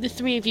of, the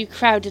three of you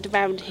crowded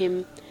around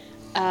him,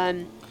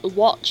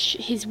 watch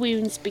his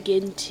wounds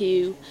begin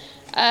to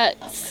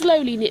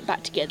slowly knit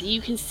back together.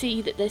 You can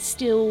see that they're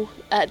still,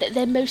 that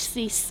they're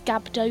mostly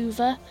scabbed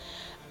over.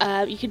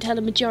 You can tell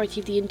a majority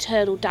of the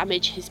internal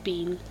damage has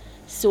been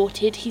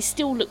sorted. He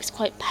still looks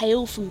quite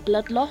pale from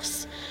blood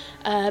loss,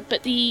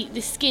 but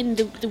the skin,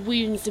 the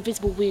wounds, the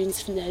visible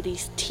wounds from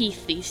these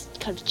teeth, these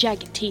kind of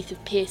jagged teeth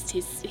have pierced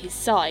his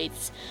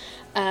sides.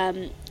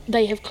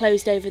 They have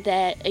closed over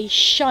there a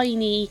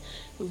shiny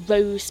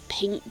rose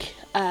pink,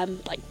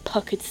 like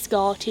puckered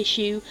scar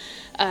tissue,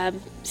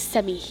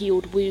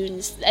 semi-healed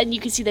wounds, and you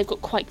can see they've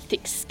got quite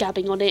thick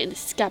scabbing on it, and the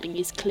scabbing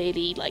is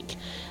clearly like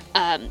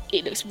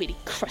it looks really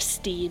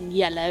crusty and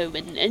yellow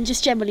and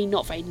just generally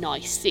not very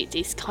nice.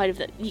 It's kind of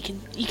that you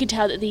can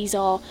tell that these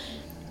are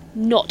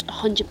not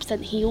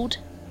 100% healed,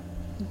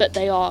 but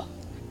they are,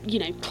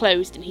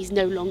 closed, and he's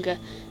no longer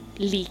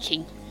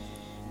leaking.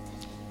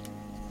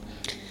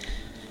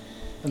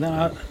 And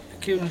then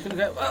Kieran's going to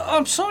go,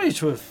 I'm sorry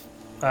to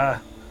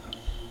have,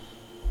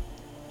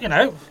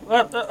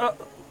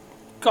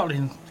 got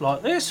in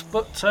like this,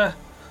 but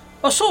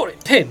I saw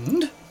it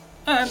pinned,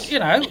 and,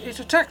 it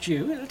attacked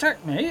you, it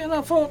attacked me, and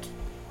I thought,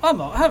 I'm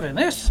not having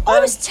this. I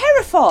was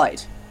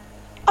terrified.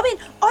 I mean,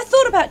 I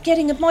thought about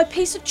getting my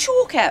piece of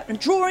chalk out and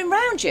drawing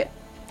round you.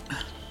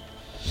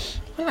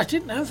 Well, I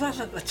didn't know that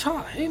at the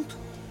time.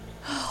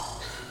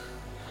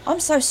 I'm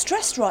so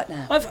stressed right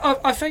now.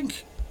 I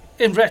think,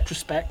 in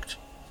retrospect,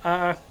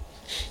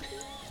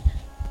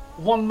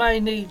 one may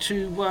need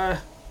to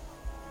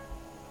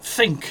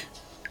think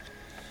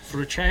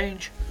for a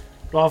change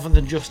rather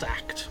than just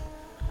act.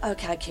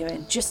 Okay,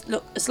 Kieran, just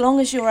look, as long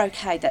as you're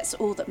okay, that's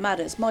all that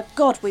matters. My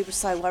God, we were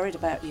so worried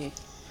about you.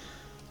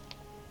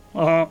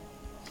 Right.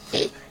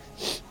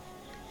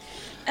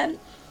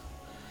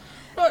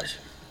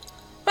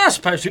 I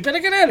suppose we better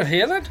get out of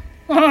here then.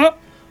 Well,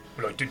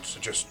 I did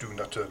suggest doing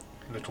that a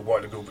little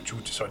while ago, but you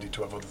decided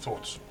to have other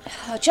thoughts.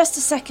 Just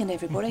a second,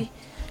 everybody.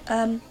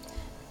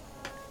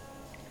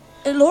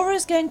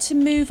 Laura's going to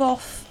move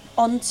off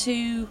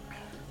onto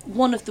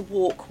one of the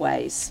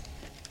walkways.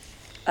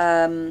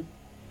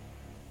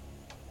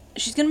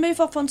 She's going to move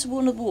off onto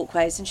one of the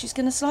walkways, and she's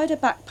going to slide her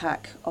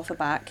backpack off her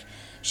back.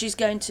 She's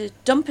going to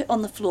dump it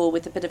on the floor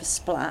with a bit of a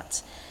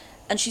splat,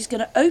 and she's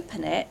going to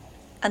open it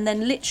and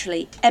then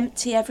literally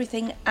empty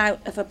everything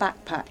out of her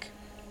backpack.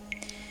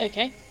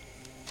 Okay.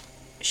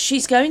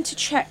 She's going to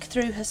check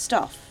through her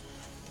stuff.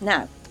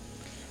 Now,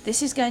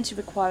 this is going to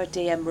require a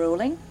DM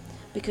ruling,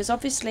 because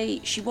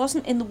obviously she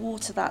wasn't in the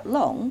water that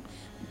long,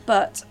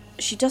 but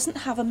she doesn't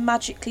have a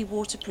magically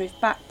waterproof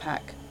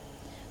backpack.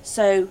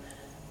 So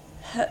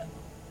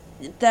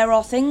there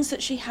are things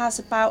that she has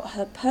about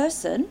her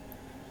person,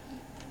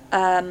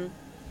 and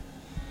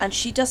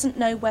she doesn't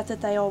know whether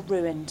they are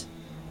ruined.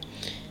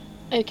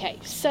 Okay,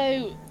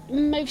 so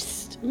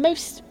most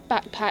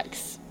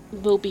backpacks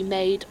will be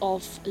made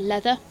of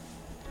leather,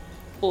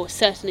 or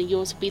certainly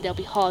yours will be. They'll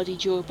be hardy,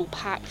 durable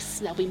packs.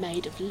 They'll be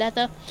made of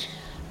leather.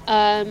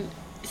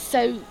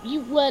 So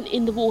you weren't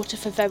in the water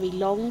for very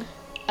long.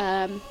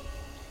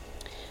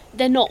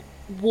 They're not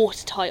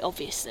watertight,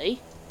 obviously,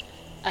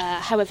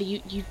 However,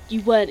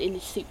 you weren't in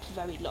this suit for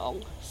very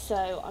long,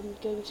 so I'm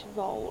going to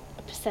roll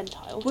a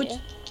percentile here.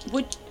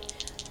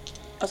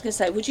 I was going to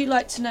say, would you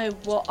like to know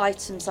what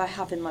items I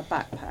have in my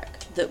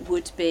backpack that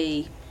would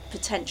be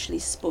potentially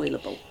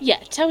spoilable? Yeah,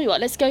 tell me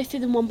what, let's go through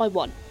them one by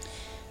one.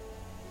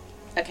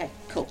 Okay,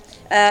 cool.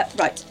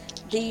 Right,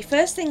 the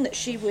first thing that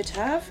she would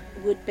have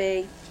would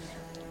be,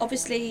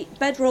 obviously,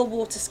 bedroll,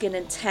 water skin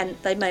and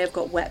tent. They may have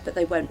got wet, but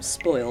they won't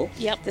spoil.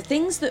 Yep. The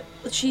things that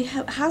she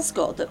has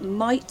got that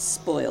might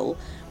spoil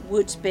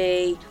would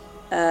be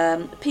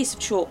a piece of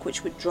chalk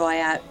which would dry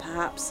out,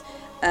 perhaps.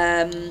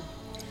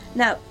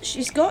 Now,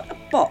 she's got a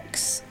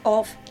box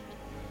of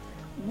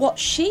what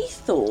she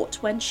thought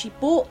when she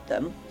bought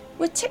them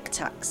were Tic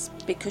Tacs,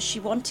 because she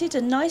wanted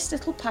a nice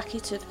little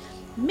packet of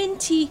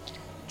minty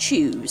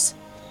chews.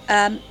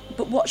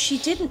 But what she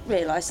didn't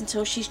realise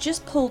until she's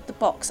just pulled the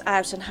box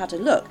out and had a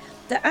look,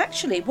 that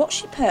actually what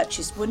she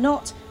purchased were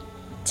not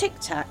Tic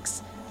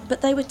Tacs,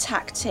 but they were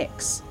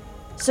tactics.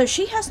 So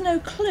she has no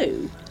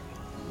clue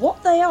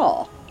what they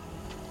are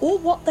or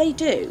what they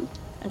do.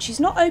 And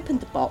she's not opened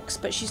the box,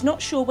 but she's not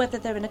sure whether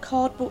they're in a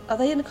cardboard. Are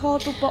they in a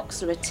cardboard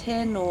box or a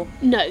tin or?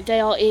 No, they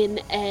are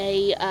in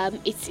a.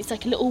 It's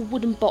like a little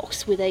wooden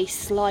box with a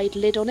slide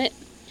lid on it.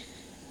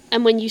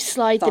 And when you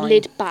slide the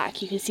lid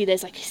back, you can see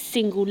there's like a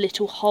single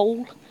little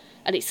hole,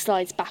 and it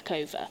slides back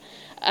over.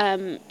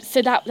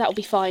 So that'll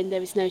be fine.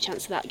 There is no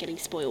chance of that getting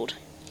spoiled.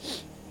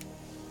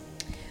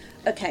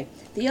 Okay.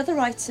 The other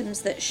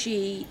items that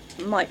she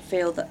might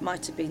feel that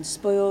might have been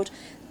spoiled,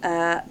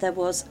 there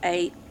was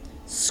a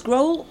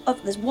scroll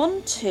of. There's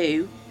 1,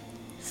 2,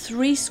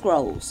 3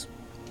 scrolls.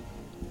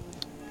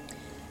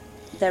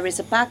 There is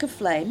a bag of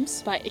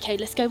flames. Right. Okay.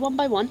 Let's go one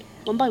by one.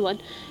 One by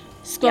one.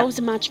 Scrolls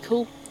are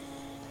magical.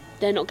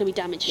 They're not going to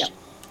be damaged. Yep.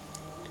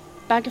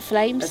 Bag of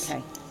flames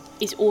Okay.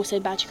 is also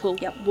magical.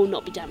 Yep. Will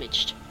not be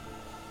damaged.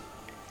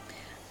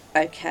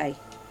 Okay.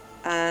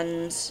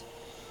 And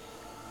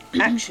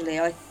actually,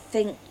 I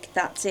think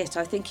that's it.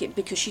 I think it,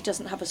 because she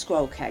doesn't have a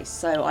scroll case,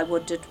 so I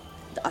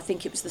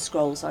think it was the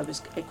scrolls I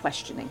was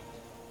questioning.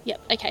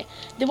 Yep. Okay.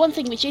 The one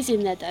thing which is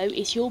in there though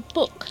is your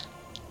book,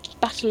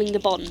 Battling the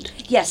Bond.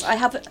 Yes, I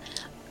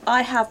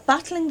have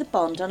Battling the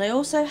Bond, and I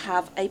also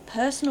have a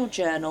personal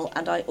journal,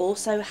 and I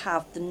also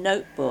have the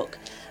notebook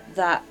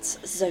that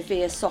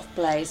Sophia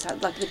Softblaze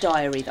had, like the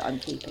diary that I'm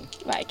keeping.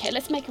 Right. Okay.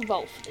 Let's make a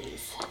roll for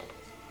these.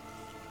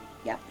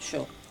 Yeah,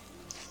 sure.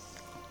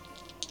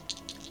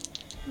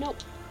 Nope.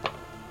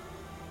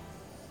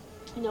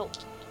 Nope.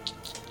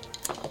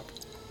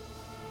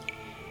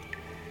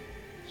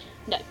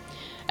 No.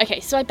 Okay,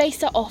 so I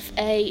based that off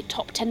a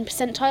top 10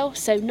 percentile,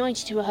 so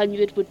 90 to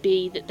 100 would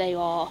be that they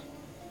are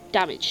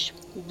damaged,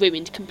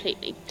 ruined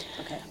completely.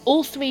 Okay.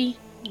 All 3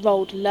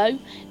 rolled low.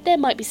 There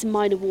might be some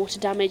minor water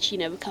damage,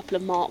 a couple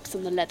of marks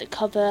on the leather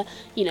cover,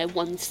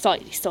 one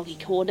slightly soggy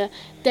corner.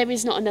 There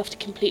is not enough to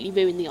completely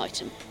ruin the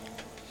item.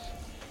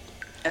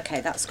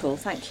 Okay, that's cool.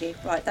 Thank you.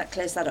 Right, that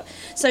clears that up.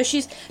 So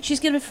she's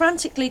going to be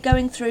frantically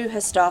going through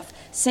her stuff,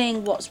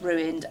 seeing what's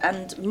ruined,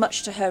 and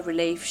much to her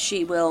relief,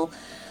 she'll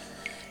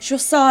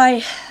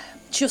sigh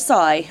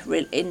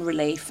in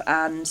relief,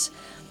 and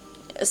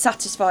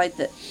satisfied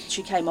that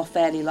she came off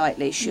fairly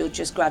lightly, she'll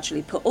just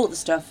gradually put all the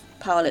stuff,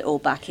 pile it all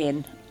back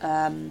in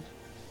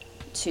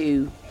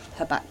to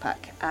her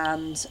backpack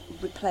and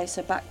replace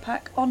her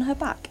backpack on her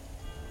back.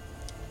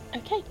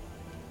 Okay.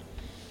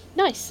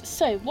 Nice.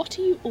 So, what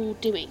are you all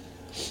doing?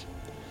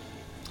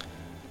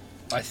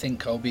 I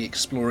think I'll be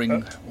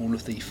exploring all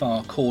of the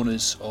far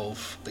corners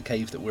of the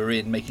cave that we're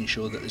in, making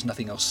sure that there's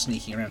nothing else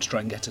sneaking around to try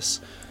and get us.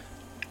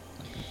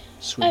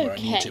 Swim where I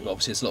need to, but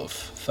obviously there's a lot of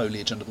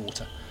foliage under the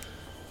water.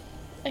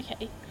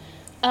 Okay.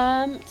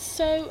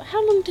 So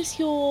how long does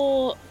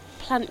your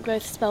plant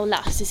growth spell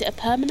last? Is it a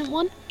permanent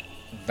one?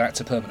 That's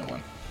a permanent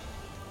one.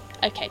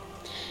 Okay.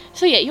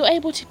 So yeah, you're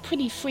able to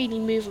pretty freely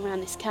move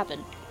around this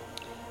cavern.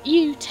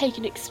 You take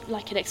an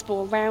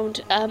explore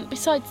around.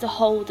 Besides the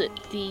hole that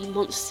the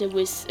monster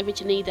was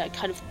originally,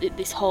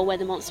 this hole where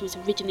the monster was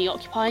originally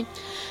occupying,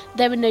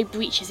 there were no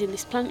breaches in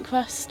this plant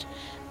crust.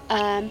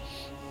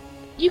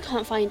 You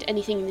can't find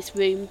anything in this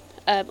room.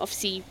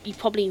 Obviously, you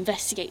probably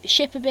investigate the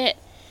ship a bit.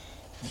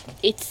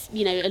 It's,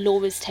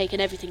 Alora's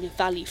taken everything of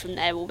value from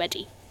there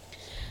already.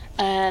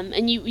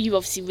 And you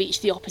obviously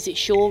reach the opposite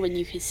shore, and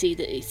you can see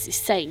that it's the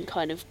same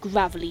kind of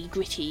gravelly,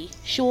 gritty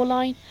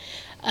shoreline.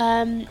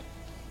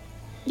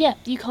 Yeah,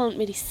 you can't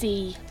really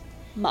see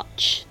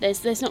much.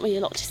 There's not really a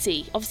lot to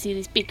see. Obviously,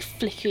 there's big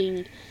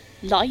flickering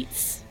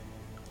lights,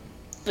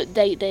 but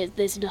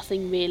there's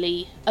nothing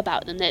really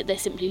about them. They're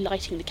simply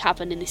lighting the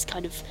cavern in this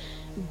kind of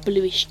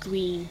bluish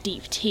green,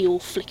 deep teal,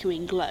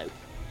 flickering glow.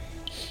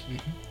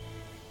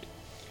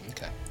 Mm-hmm.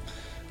 Okay.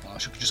 I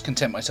should just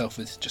content myself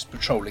with just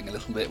patrolling a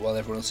little bit while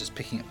everyone else is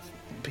picking up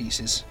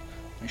pieces.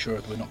 Make sure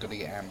we're not going to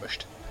get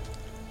ambushed.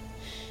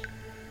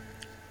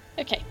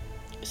 Okay,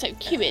 so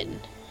Kewin.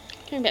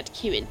 Going back to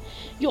Kewin,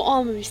 your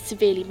armour is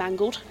severely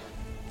mangled.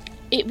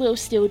 It will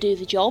still do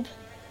the job,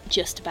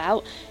 just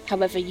about.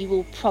 However, you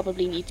will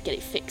probably need to get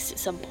it fixed at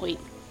some point,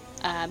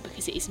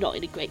 because it is not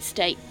in a great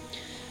state.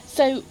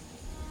 So,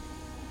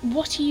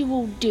 what are you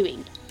all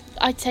doing?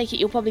 I take it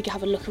you'll probably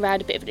have a look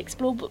around, a bit of an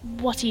explore, but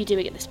what are you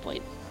doing at this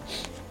point?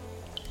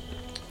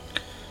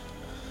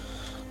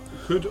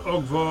 Could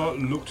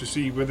Ogvar look to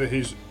see whether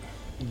his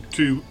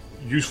 2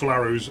 useful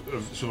arrows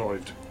have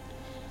survived?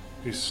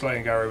 His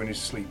slaying arrow and his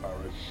sleep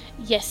arrow.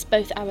 Yes,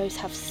 both arrows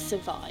have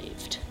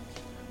survived.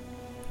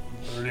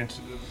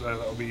 Brilliant.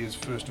 That'll be his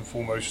first and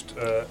foremost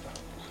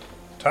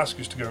task,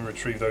 is to go and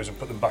retrieve those and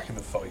put them back in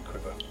the thigh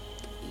quiver.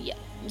 Yeah,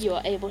 you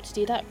are able to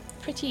do that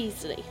pretty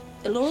easily.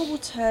 Laura will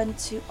turn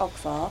to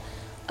Ogvar.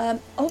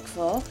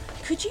 Ogvar,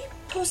 could you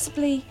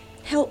possibly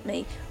help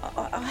me?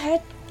 I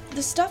had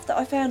the stuff that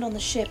I found on the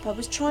ship. I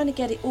was trying to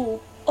get it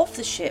all off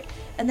the ship,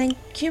 and then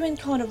Kieran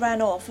kind of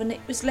ran off and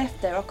it was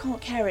left there. I can't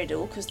carry it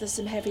all because there's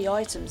some heavy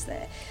items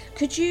there.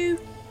 Could you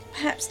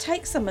perhaps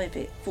take some of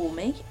it for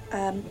me?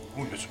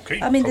 That's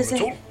okay. I mean,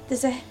 no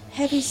there's a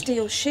heavy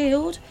steel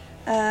shield.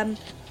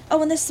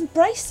 And there's some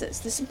braces.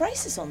 There's some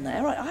braces on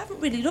there. I haven't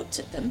really looked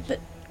at them, but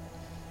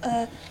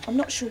I'm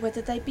not sure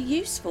whether they'd be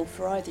useful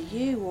for either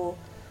you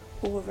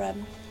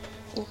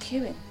or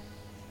Kieran.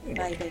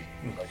 Maybe.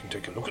 I can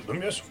take a look at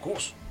them. Yes, of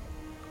course.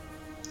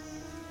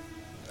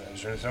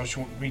 Is there anything else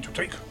you want me to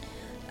take?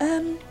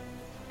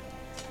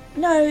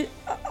 No.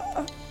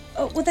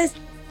 Well,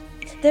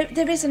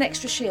 there is an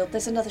extra shield.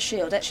 There's another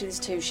shield. Actually, there's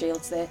 2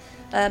 shields there.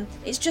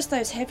 It's just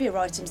those heavier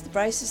items, the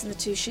braces and the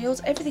 2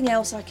 shields. Everything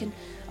else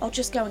I'll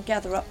just go and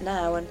gather up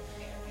now. And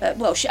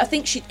I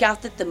think she'd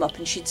gathered them up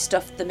and she'd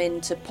stuffed them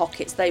into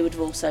pockets. They would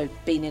have also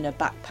been in a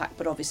backpack,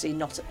 but obviously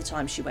not at the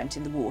time she went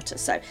in the water.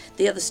 So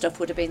the other stuff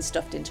would have been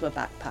stuffed into a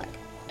backpack.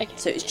 Okay.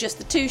 So it's just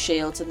the 2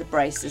 shields and the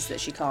braces that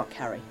she can't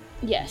carry.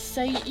 Yes,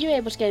 so you're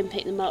able to go and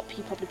pick them up.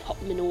 You probably pop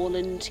them in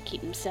Orland to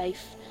keep them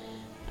safe.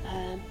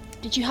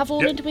 Did you have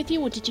Orland with you,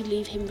 or did you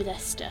leave him with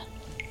Esther?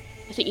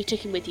 I think you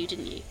took him with you,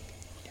 didn't you?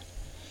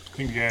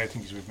 I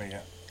think he's with me,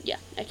 yeah. Yeah,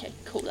 okay,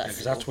 cool.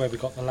 Because that's where we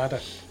got the ladder.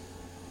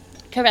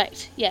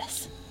 Correct,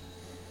 yes.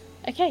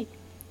 Okay.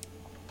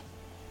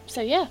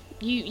 So yeah,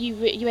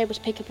 you're able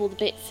to pick up all the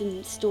bits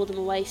and store them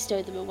away,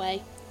 stow them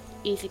away.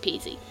 Easy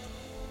peasy.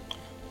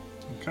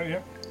 Okay,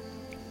 yeah.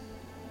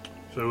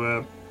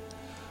 So,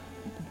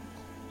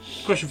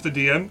 question for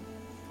the DM.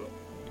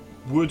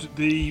 Would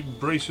the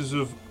braces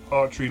of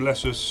archery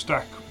lesser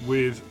stack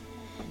with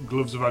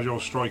gloves of agile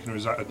striking, or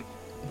is that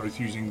both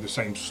using the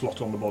same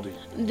slot on the body?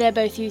 They're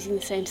both using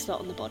the same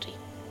slot on the body.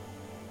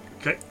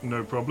 Okay,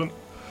 no problem.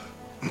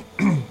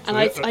 And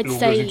I'd it all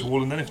say goes into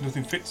wall, and then if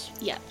nothing fits.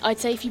 Yeah, I'd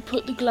say if you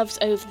put the gloves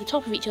over the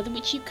top of each other,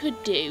 which you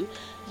could do,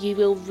 you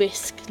will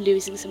risk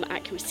losing some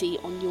accuracy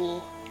on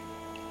your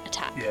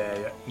attack.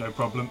 Yeah, no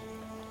problem.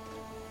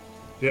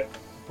 Yeah,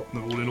 pop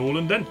them all in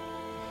Orland then.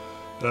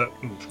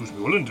 Excuse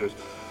me, Orland.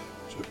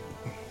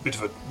 It's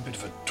a bit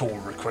of a tall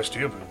request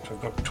here, but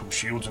I've got 2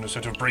 shields and a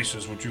set of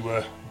braces. Would you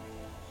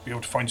be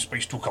able to find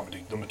space to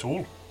accommodate them at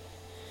all?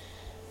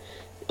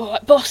 All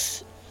right,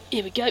 boss.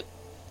 Here we go.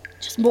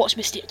 Just watch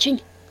my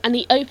stitching. And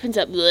he opens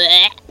up,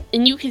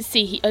 and you can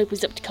see he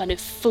opens up to kind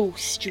of full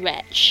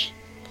stretch.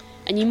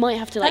 And you might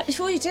have to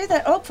Before you do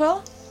that,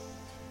 Ogvar.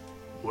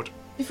 What?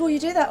 Before you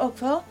do that,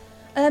 Ogvar,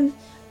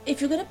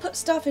 if you're going to put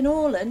stuff in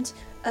Orland,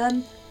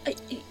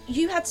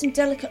 you had some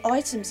delicate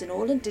items in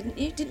Orland, didn't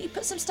you? Didn't you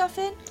put some stuff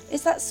in?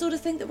 Is that sort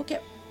of thing that will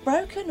get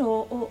broken,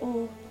 or?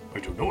 I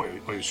don't know.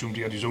 I assumed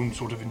he had his own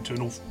sort of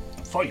internal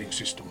filing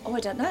system. Oh, I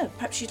don't know.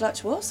 Perhaps you'd like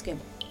to ask him.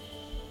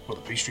 Well,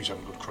 the pastries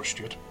haven't got crushed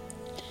yet.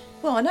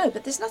 Well, I know,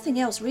 but there's nothing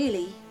else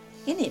really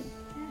in him.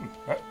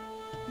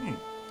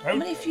 How, I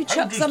mean, if you how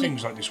chuck does something...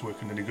 things like this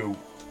work, and then they go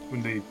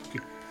when they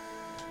get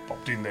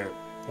popped in there?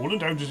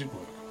 Orland, how does it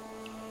work?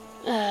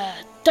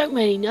 Don't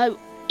really know.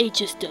 It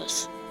just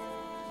does.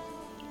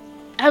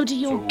 How do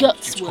your So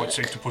guts it's work? quite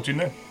safe to put in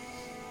there?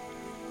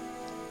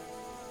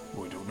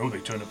 Well, I don't know. They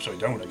turn upside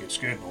down when I get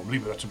scared normally,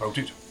 but that's about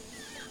it.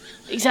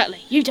 Exactly.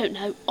 You don't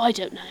know. I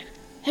don't know.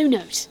 Who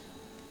knows?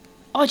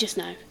 I just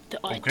know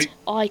that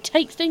I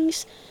take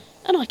things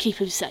and I keep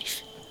them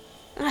safe.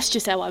 That's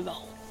just how I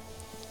roll.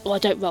 Well, I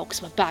don't roll because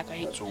I'm a bag.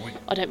 I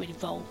don't really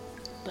roll,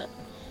 but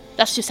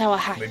that's just how I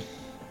hang.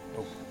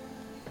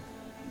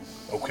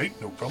 Okay,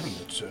 no problem.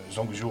 It's, as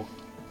long as you're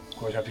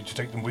quite happy to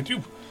take them with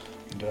you.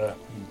 And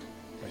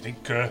I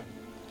think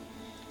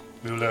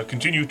we'll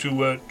continue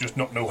to just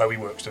not know how he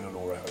works then,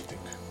 Laura, I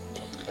think.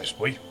 That'll be the best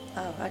way.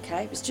 Oh,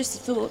 okay. It was just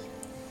a thought.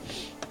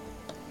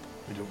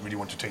 We don't really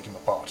want to take him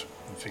apart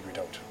and figure it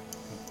out.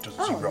 It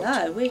doesn't seem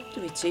right. No,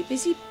 we're too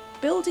busy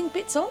building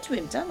bits onto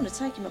him. Don't want to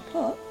take him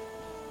apart.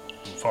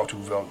 Far too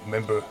valuable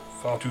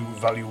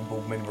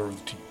member of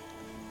the team.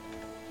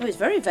 Well, he's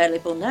very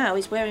valuable now.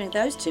 He's wearing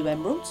those 2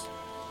 emeralds.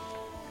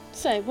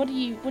 So, what are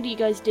you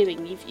guys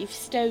doing? You've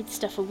stowed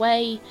stuff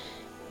away.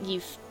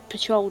 You've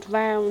patrolled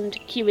round.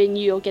 Kieran,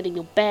 you're getting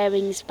your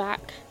bearings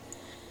back.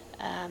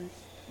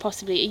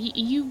 Possibly, are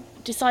you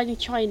deciding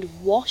to try and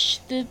wash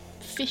the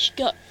fish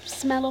gut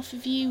smell off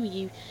of you? Are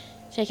you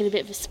taking a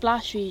bit of a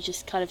splash, or are you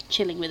just kind of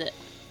chilling with it?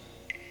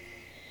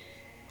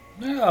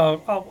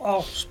 No,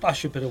 I'll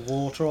splash a bit of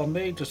water on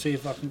me to see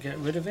if I can get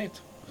rid of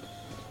it.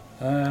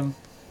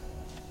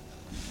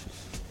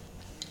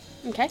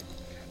 Okay.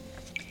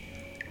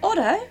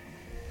 Otto?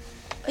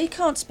 He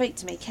can't speak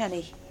to me, can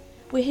he?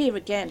 We're here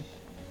again.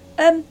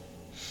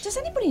 Does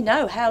anybody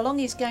know how long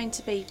he's going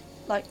to be,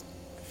 like,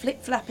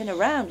 flip-flapping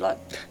around, like,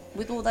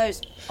 with all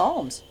those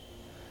arms?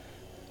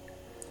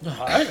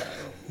 I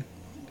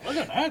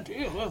don't know, do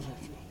you?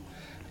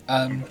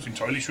 I'm not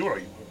entirely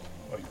sure.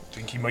 I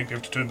think he might be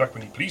able to turn back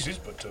when he pleases,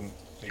 but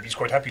maybe he's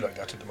quite happy like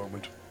that at the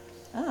moment.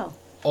 Oh.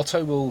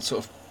 Otto will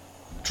sort of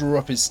draw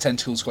up his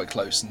tentacles quite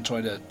close and try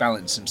to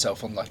balance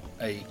himself on like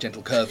a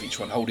gentle curve, each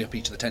one holding up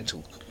each of the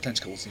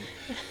tentacles, and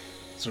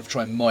sort of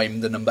try and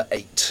mime the number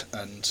 8,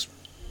 and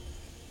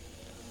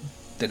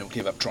then he'll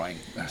give up trying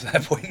at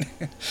that point.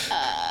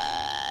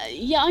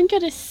 Yeah, I'm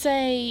gonna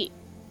say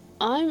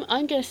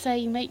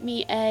make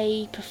me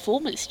a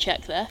performance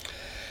check there.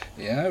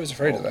 Yeah, I was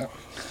afraid of that.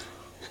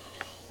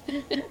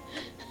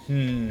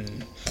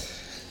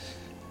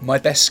 My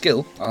best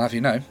skill, I'll have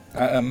you know.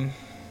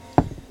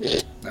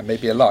 That may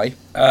be a lie.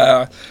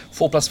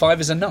 4 plus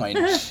 5 is a 9.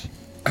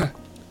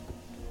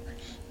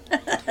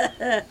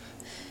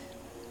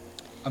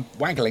 I'm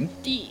waggling.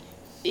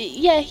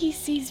 Yeah,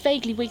 he's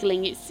vaguely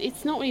wiggling.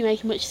 It's not really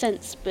making much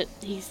sense, but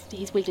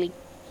he's wiggling.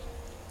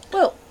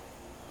 Well,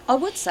 I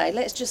would say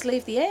let's just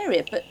leave the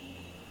area, but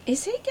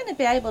is he going to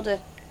be able to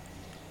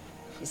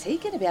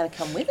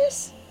come with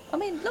us? I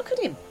mean, look at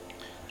him.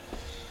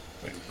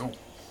 I don't know.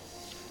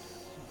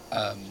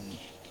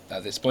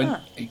 At this point,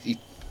 he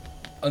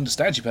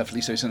understands you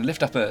perfectly, so he's going to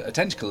lift up a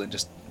tentacle and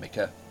just make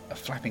a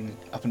flapping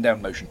up and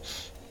down motion.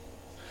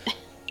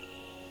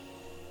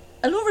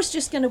 Alora's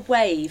just going to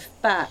wave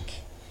back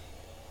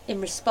in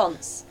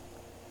response.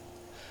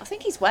 I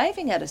think he's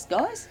waving at us,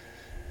 guys.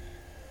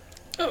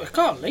 Oh, I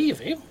can't leave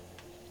him.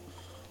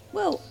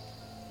 Well,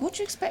 what do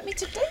you expect me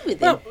to do with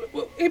him?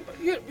 Well,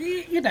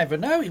 you never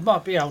know. He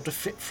might be able to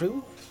fit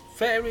through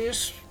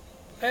various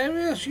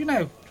areas. You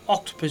know,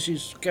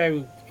 octopuses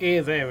go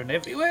here, there, and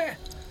everywhere.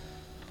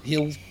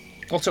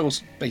 Otto will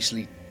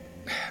basically,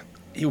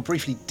 he'll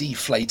briefly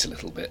deflate a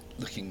little bit,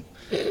 looking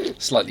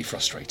slightly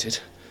frustrated.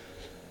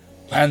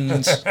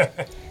 And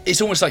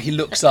it's almost like he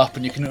looks up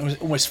and you can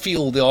almost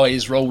feel the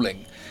eyes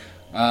rolling.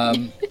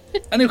 And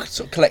he'll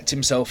sort of collect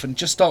himself and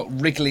just start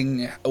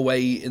wriggling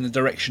away in the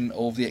direction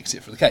of the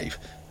exit for the cave.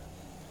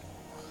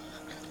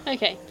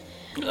 Okay.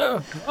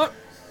 I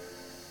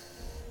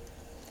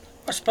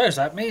suppose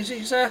that means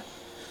he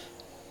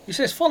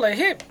says follow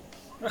him.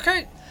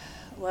 Okay.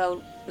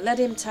 Well, let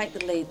him take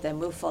the lead then.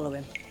 We'll follow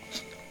him.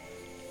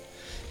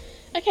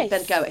 Okay.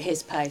 Better go at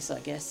his pace, I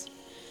guess.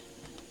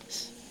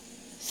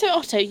 So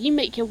Otto, you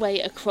make your way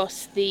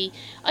across the...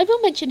 I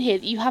will mention here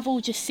that you have all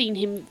just seen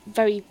him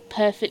very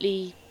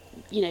perfectly,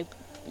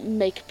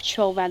 make a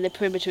patrol around the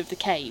perimeter of the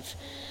cave.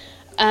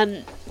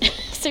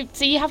 So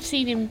you have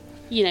seen him,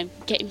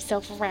 get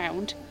himself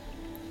around.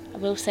 I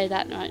will say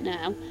that right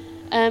now.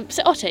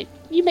 So Otto,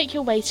 you make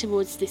your way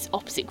towards this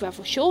opposite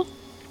gravel shore.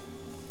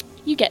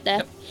 You get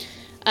there.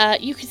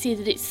 Yep. You can see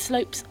that it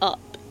slopes up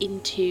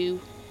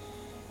into...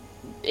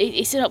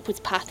 It's an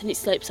upwards path and it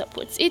slopes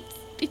upwards.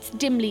 It's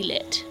dimly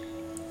lit.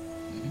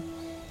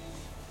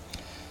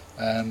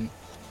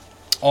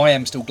 I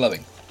am still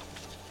glowing,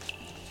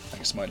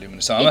 thanks to my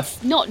luminous armour.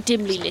 It's not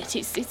dimly lit,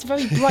 it's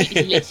very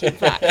brightly lit, in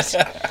fact.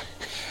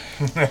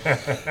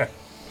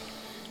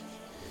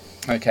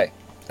 Okay,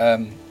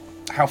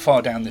 how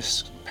far down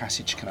this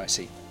passage can I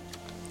see?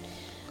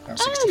 About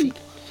 60 feet?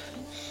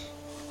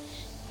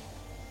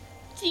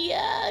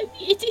 Yeah,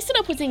 it's an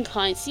upwards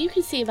incline, so you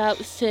can see about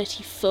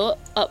 30 foot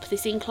up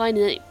this incline,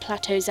 and then it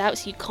plateaus out,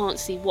 so you can't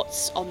see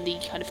what's on the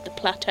kind of the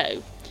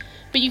plateau.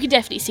 But you can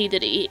definitely see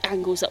that it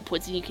angles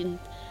upwards, and you can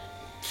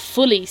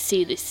fully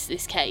see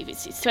this cave.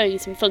 It's throwing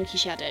some funky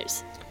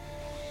shadows.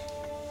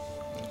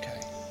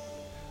 Okay.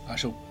 I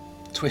shall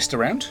twist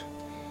around,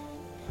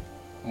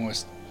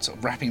 almost sort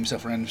of wrapping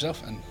himself around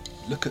himself, and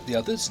look at the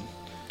others, and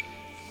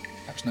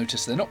perhaps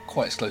notice they're not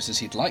quite as close as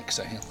he'd like,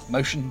 so he'll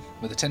motion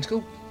with a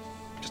tentacle,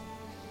 just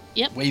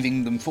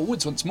waving them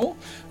forwards once more,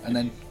 and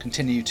then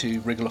continue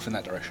to wriggle off in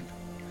that direction.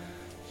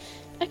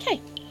 Okay,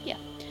 yeah.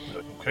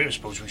 Okay, I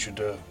suppose we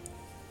should...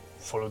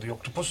 follow the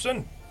octopus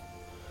then.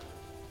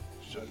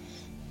 It's a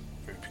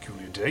very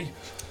peculiar day.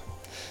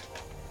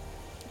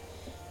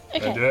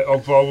 Okay. And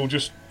Ogvar will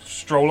just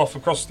stroll off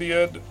across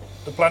the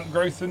plant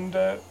growth and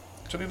to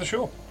the other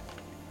shore.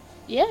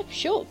 Yeah,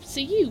 sure. So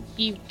you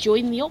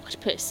join the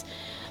octopus.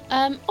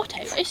 Otto,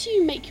 as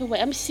you make your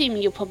way, I'm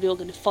assuming you're probably all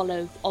going to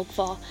follow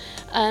Ogvar,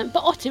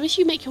 but Otto, as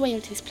you make your way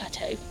onto this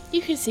plateau,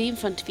 you can see in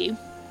front of you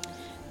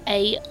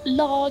a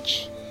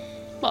large...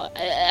 Well,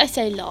 I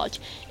say large.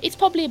 It's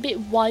probably a bit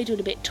wider and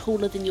a bit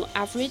taller than your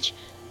average.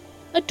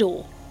 A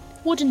door.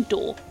 Wooden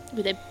door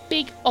with a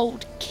big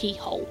old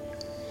keyhole.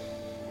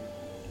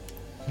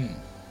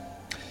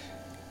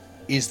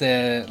 Is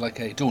there like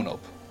a doorknob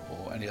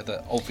or any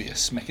other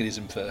obvious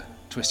mechanism for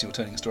twisting or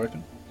turning this door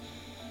open?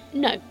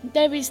 No,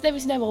 there is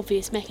no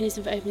obvious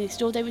mechanism for opening this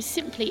door. There is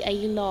simply a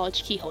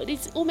large keyhole. It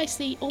is almost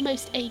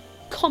a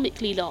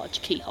comically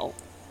large keyhole.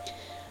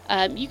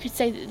 You could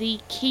say that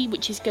the key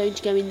which is going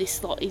to go in this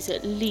slot is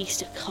at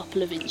least a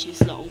couple of inches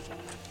long.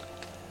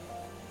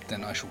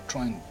 Then I shall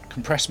try and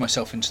compress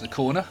myself into the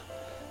corner,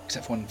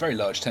 except for one very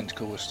large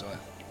tentacle. So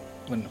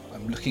when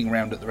I'm looking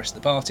around at the rest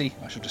of the party,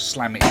 I shall just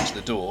slam it into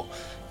the door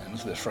and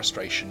with a bit of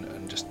frustration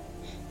and just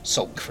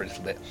sulk for a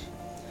little bit.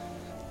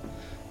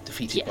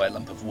 Defeated by a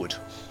lump of wood.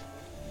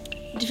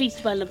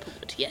 Defeated by a lump of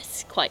wood,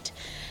 yes, quite.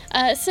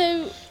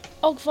 So,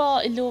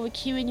 Ogvar, Elora,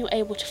 Kewin, you're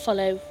able to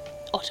follow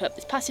Otto up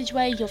this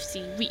passageway. You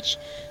obviously reach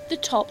the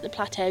top, the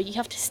plateau. You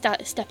have to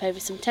step over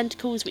some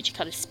tentacles, which are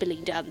kind of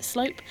spilling down the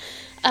slope.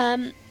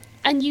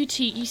 And you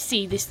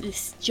see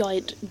this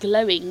giant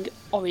glowing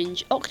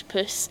orange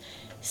octopus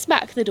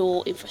smack the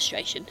door in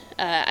frustration.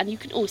 And you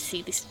can also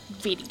see this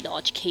really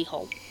large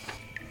keyhole.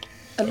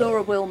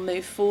 Elora will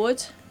move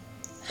forward,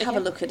 have Okay. a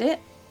look at it.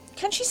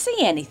 Can she see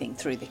anything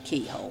through the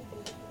keyhole?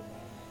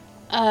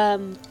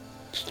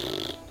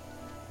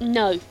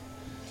 No.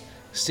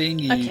 Seeing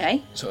you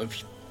Okay. sort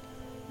of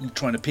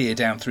trying to peer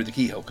down through the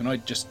keyhole, can I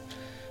just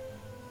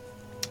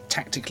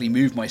tactically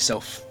move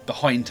myself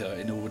behind her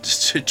in order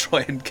to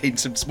try and gain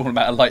some small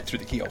amount of light through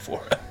the keyhole for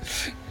her?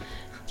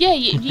 Yeah,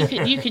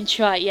 you can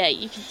try. Yeah,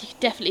 you can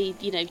definitely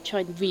try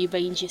and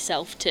rearrange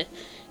yourself to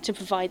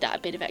provide that a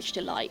bit of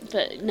extra light.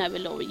 But no,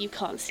 Elora, you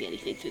can't see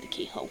anything through the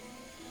keyhole.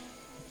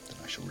 Then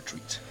I shall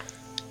retreat.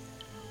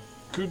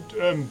 Could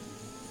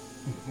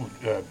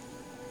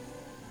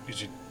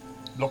is it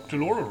locked,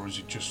 Elora, or is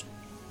it just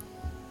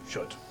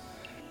shut?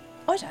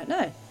 I don't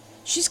know.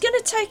 She's going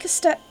to take a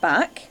step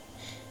back,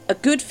 a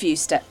good few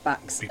step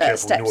backs. Be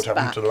careful, you know what steps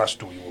happened back. to the last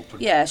door you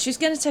opened. Yeah, she's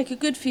going to take a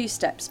good few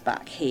steps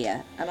back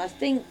here, and I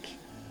think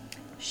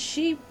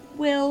she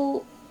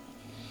will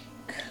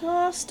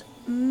cast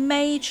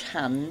Mage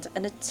Hand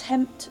and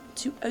attempt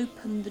to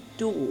open the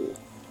door.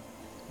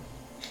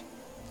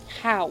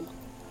 How?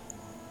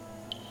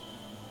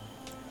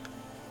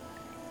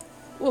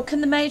 Well,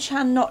 can the Mage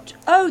Hand not...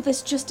 Oh,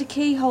 there's just a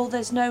keyhole,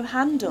 there's no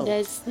handle.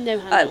 There's no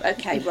handle. Oh,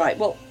 okay, right,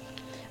 well...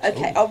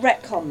 Okay, I'll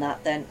retcon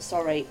that then,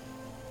 sorry.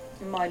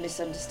 My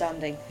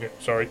misunderstanding. Yeah,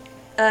 sorry.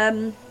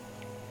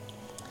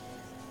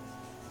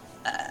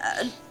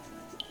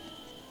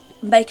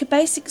 Make a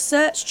basic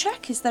search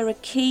check. Is there a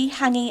key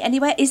hanging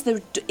anywhere? Is there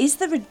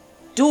a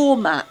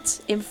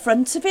doormat in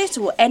front of it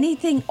or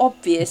anything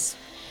obvious?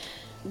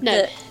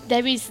 No,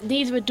 there is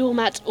neither a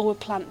doormat or a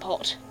plant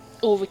pot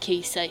or a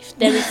key safe.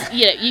 There is,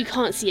 you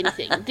can't see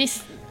anything.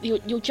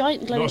 Your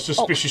giant glowing... Not a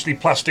suspiciously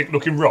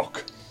plastic-looking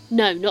rock.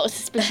 No, not a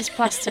suspicious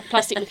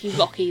plastic-looking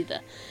rock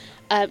either.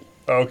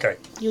 Okay.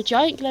 Your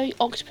giant glowing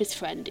octopus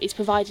friend is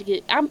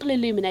providing ample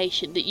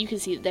illumination that you can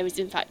see that there is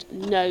in fact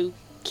no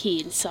key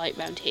in sight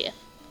round here.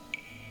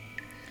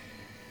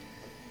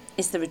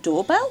 Is there a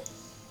doorbell?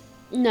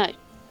 No.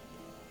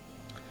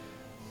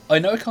 I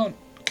know I can't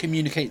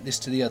communicate this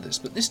to the others,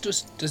 but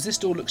does this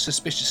door look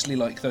suspiciously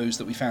like those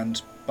that we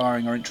found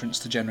barring our entrance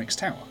to Genric's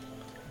tower?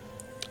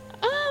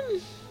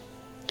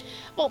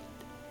 Well,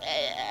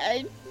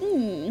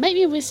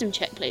 maybe a wisdom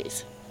check,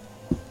 please.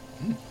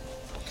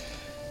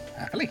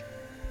 Happily.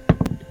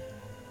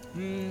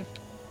 9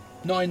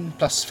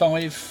 plus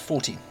 5,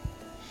 14.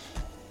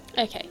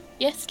 Okay.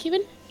 Yes,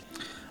 Kevin?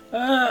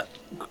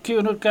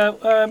 Kieran would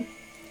go,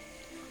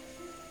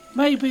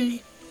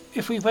 maybe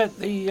if we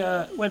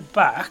went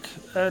back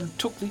and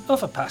took the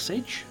other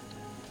passage,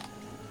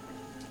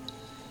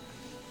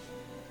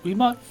 we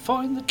might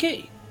find the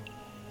key.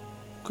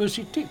 Because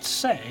you did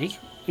say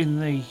in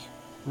the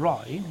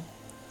rhyme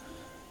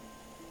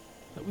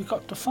that we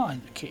got to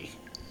find the key.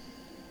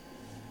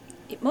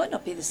 It might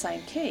not be the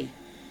same key.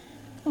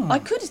 I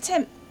could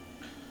attempt...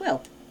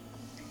 Well,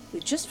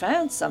 we've just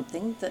found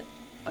something that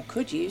I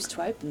could use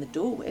to open the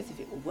door with if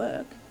it will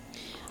work.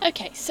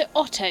 Okay, so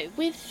Otto,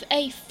 with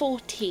a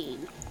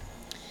 14,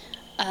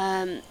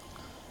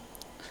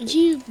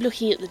 you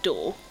looking at the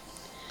door,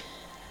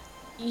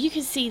 you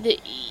can see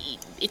that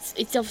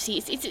it's obviously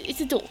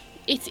it's a door.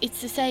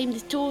 It's the same. The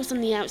doors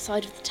on the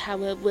outside of the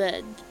tower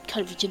were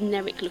kind of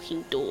generic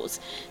looking doors.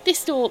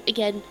 This door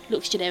again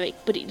looks generic,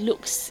 but it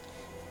looks,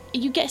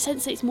 you get a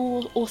sense that it's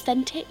more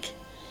authentic.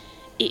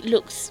 It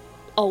looks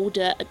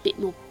older, a bit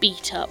more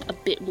beat up, a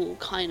bit more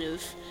kind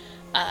of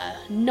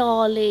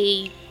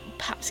gnarly,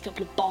 perhaps a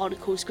couple of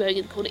barnacles growing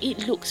in the corner.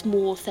 It looks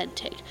more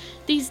authentic.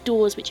 These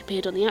doors which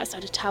appeared on the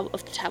outside of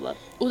the tower,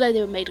 although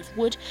they were made of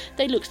wood,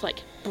 they looked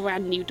like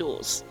brand new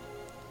doors.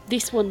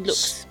 This one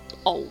looks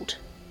old.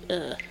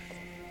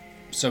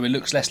 So it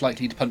looks less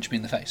likely to punch me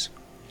in the face.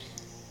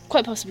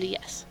 Quite possibly,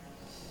 yes.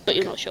 But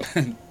you're not sure.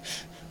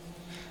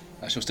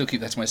 I shall still keep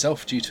that to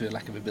myself due to a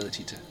lack of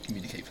ability to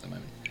communicate for the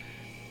moment.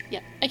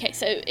 Yeah. Okay,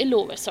 so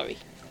Elora, sorry.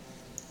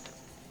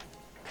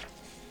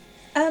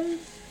 The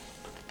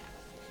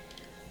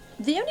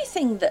only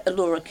thing that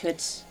Elora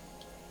could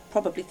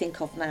probably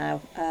think of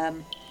now...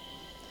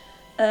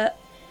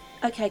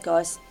 okay,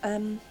 guys.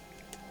 I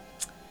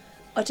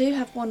do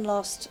have one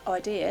last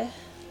idea.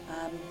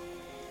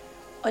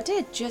 I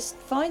did just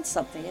find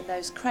something in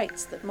those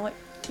crates that might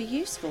be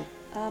useful.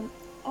 I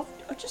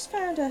just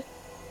found a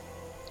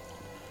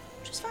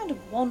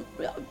wand.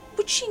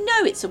 Would she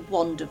know it's a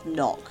wand of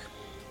knock?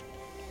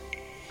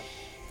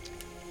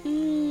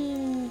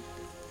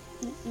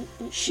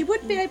 She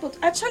would be able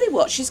to... I'll tell you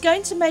what, she's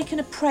going to make an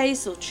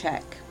appraisal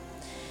check.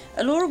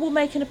 Alora will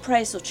make an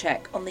appraisal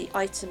check on the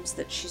items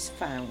that she's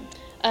found.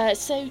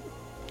 So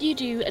you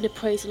do an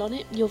appraisal on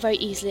it. You're very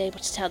easily able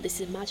to tell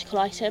this is a magical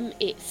item.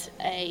 It's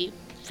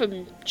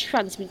from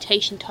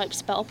transmutation type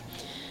spell.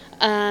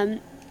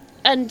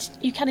 And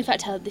you can in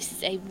fact tell this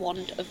is a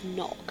Wand of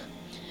Knock.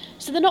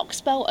 So the knock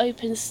spell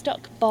opens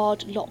stuck,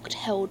 barred, locked,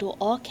 held or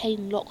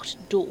arcane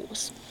locked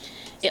doors.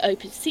 It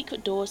opens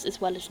secret doors as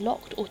well as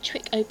locked or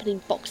trick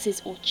opening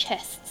boxes or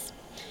chests.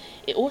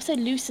 It also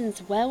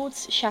loosens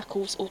welds,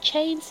 shackles or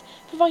chains,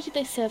 provided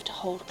they serve to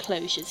hold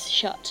closures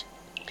shut.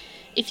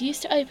 If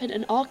used to open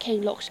an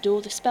arcane locked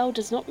door, the spell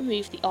does not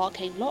remove the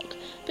arcane lock,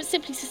 but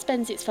simply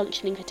suspends its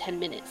functioning for 10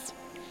 minutes.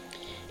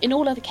 In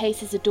all other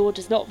cases, the door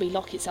does not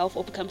relock itself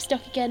or become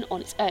stuck again on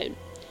its own.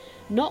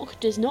 Knock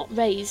does not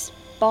raise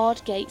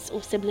barred gates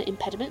or similar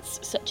impediments,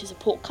 such as a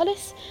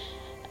portcullis,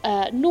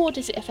 nor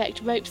does it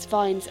affect ropes,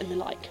 vines and the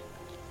like.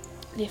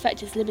 The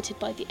effect is limited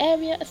by the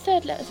area. A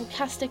third level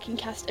caster can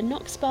cast a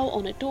knock spell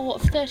on a door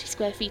of 30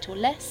 square feet or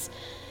less,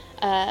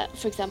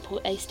 for example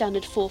a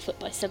standard 4 foot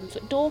by 7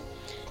 foot door.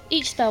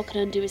 Each spell can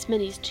undo as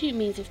many as 2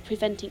 means of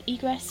preventing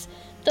egress.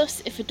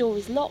 Thus, if a door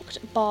is locked,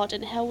 barred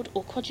and held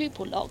or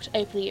quadruple locked,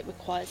 opening it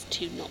requires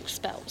 2 knock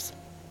spells.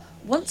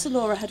 Once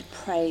Alora had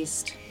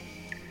appraised...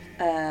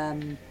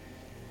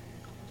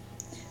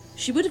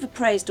 she would have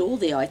appraised all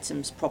the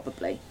items,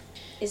 probably.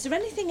 Is there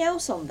anything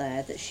else on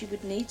there that she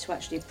would need to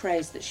actually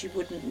appraise that she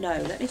wouldn't know?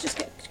 Let me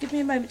just give me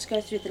a moment to go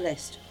through the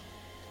list.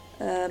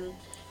 Hang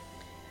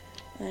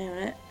on a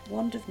minute.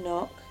 Wand of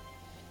Knock,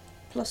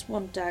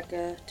 +1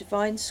 dagger,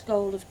 Divine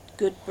Skull of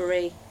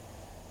Goodberry.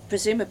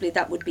 Presumably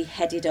that would be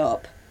headed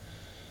up.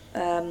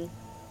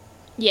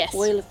 Yes.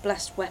 Oil of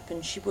Blessed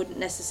Weapon, she wouldn't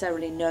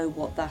necessarily know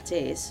what that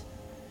is.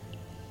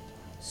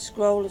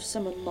 Scroll of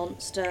Summon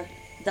Monster,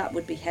 that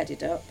would be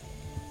headed up.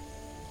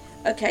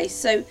 Okay,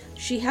 so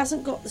she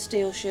hasn't got the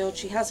steel shield,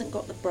 she hasn't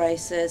got the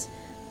bracers,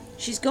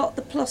 she's got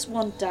the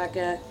 +1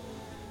 dagger.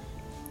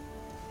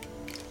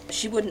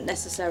 She wouldn't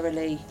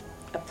necessarily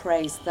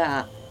appraise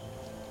that.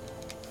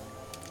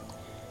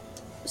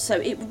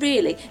 So it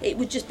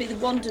would just be the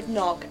Wand of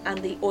Knock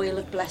and the Oil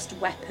of Blessed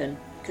Weapon,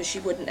 because she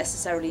wouldn't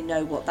necessarily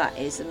know what that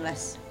is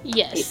unless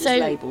it was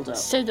labelled up.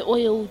 So the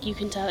oil, you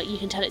can tell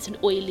it's an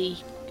oily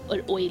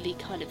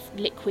kind of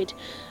liquid.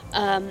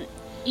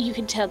 You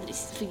can tell that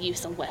it's for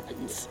use on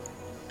weapons.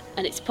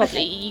 And it's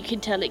probably, you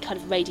can tell it kind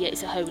of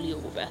radiates a holy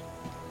aura.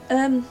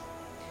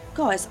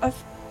 Guys,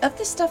 of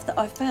this stuff that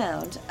I've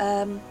found,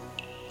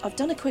 I've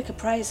done a quick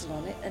appraisal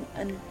on it,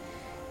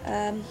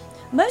 and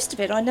most of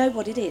it I know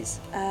what it is.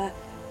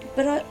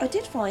 But I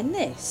did find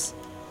this,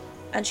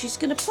 and she's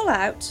going to pull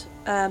out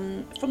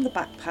from the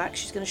backpack.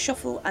 She's going to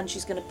shuffle, and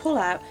she's going to pull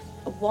out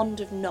a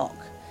Wand of Knock.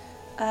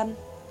 I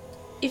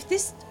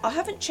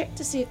haven't checked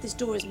to see if this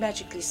door is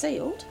magically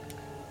sealed,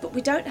 but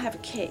we don't have a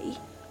key.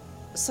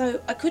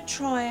 So I could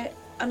try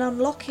and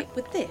unlock it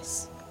with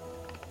this.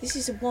 This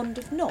is a Wand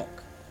of Knock.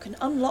 You can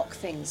unlock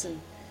things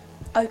and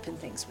open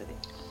things with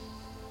it.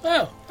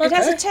 Oh, okay. It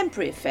has a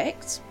temporary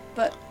effect,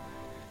 but...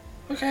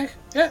 Okay,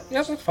 yeah,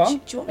 that's fine.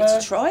 Do you want me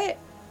to try it?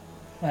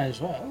 May as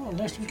well,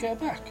 unless we get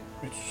back.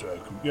 It's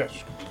completely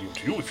up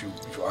to you if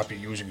you're happy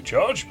using a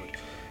charge,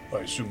 but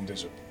I assume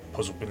there's a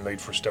puzzle been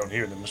laid for us down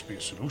here and there must be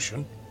a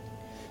solution.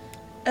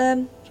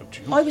 It's up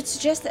to you. I would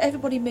suggest that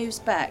everybody moves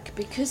back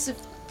because of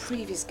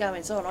previous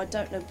goings on. I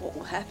don't know what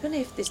will happen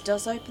if this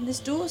does open this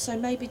door, so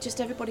maybe just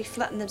everybody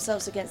flatten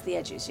themselves against the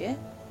edges, yeah?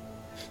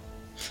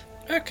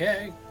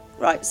 Okay.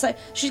 Right, so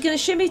she's going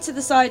to shimmy to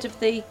the side of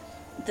the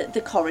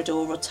corridor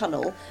or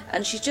tunnel,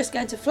 and she's just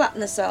going to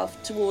flatten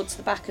herself towards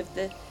the back of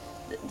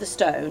the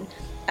stone,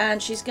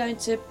 and she's going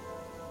to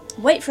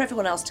wait for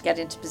everyone else to get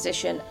into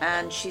position,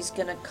 and she's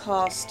going to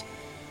cast,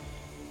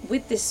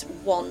 with this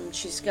wand,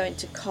 she's going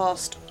to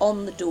cast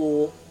on the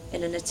door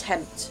in an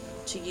attempt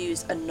to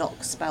use a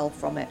knock spell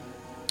from it.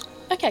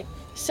 Okay,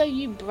 so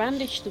you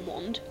brandish the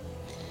wand,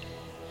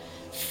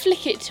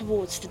 flick it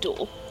towards the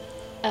door.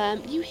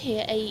 You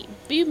hear a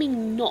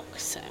booming knock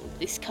sound,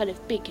 this kind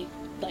of big,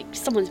 like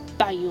someone's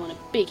banging on a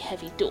big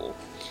heavy door,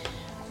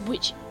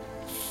 which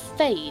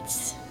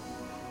fades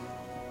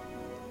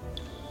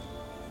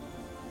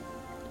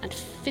and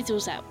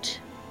fizzles out.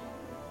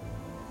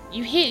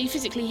 You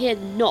physically hear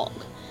the knock,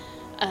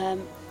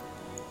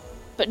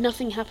 but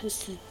nothing happens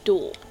to the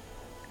door.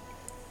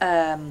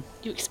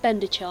 You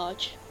expend a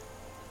charge.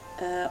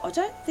 I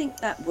don't think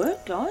that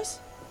worked, guys.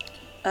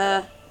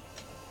 I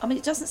mean,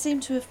 it doesn't seem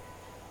to have...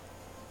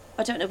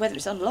 I don't know whether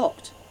it's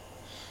unlocked.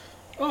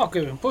 I'll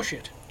go and push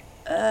it.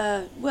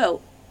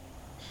 Well,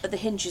 are the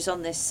hinges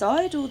on this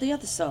side or the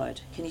other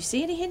side? Can you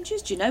see any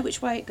hinges? Do you know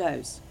which way it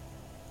goes?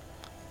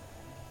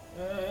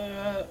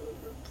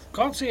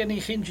 Can't see any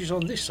hinges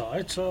on this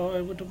side, so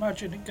I would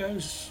imagine it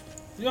goes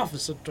the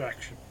opposite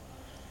direction.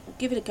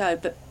 Give it a go,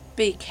 but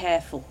be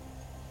careful.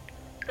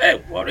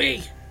 Don't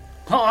worry.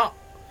 Ha!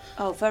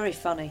 Oh, very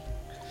funny.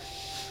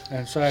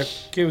 And so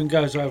Kieran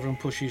goes over and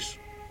pushes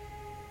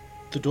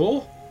the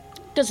door.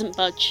 Doesn't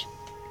budge.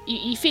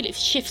 You feel it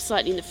shift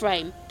slightly in the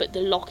frame, but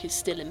the lock is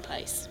still in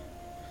place.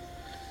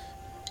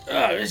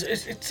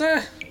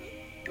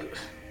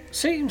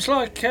 Seems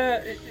like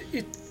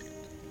it's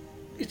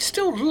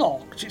still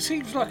locked. It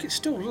seems like it's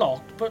still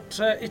locked, but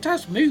it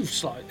has moved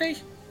slightly.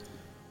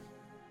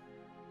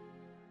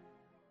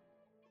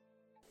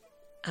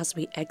 As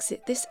we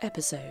exit this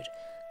episode,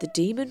 the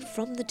demon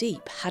from the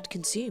deep had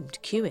consumed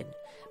Kewin,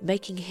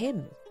 making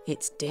him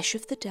its dish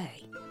of the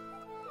day.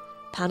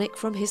 Panic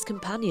from his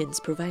companions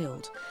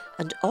prevailed,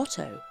 and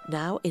Otto,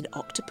 now in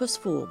octopus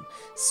form,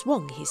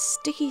 swung his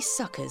sticky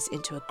suckers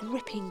into a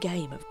gripping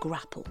game of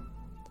grapple.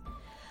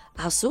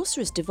 Our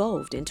sorceress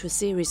devolved into a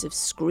series of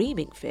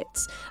screaming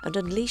fits and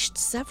unleashed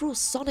several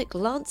sonic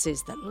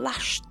lances that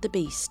lashed the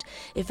beast,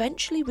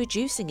 eventually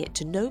reducing it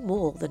to no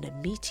more than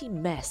a meaty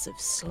mess of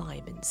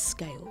slime and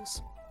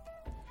scales.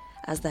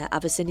 As their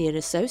Abyssinian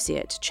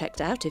associate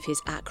checked out of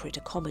his acrid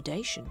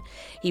accommodation,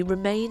 he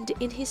remained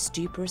in his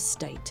stuporous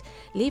state,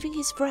 leaving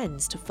his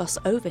friends to fuss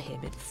over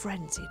him in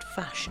frenzied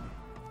fashion.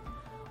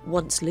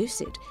 Once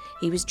lucid,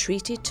 he was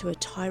treated to a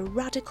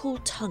tyrannical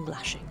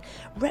tongue-lashing,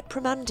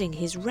 reprimanding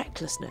his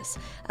recklessness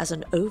as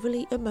an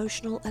overly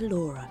emotional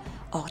Allura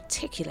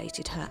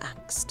articulated her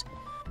angst.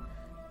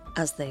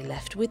 As they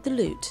left with the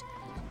loot,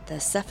 their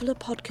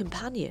cephalopod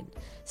companion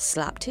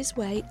slapped his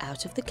way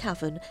out of the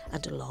cavern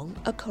and along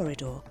a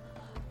corridor,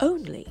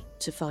 only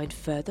to find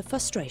further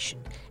frustration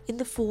in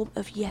the form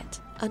of yet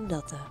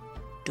another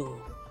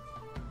door.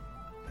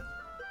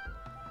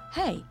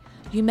 Hey,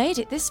 you made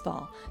it this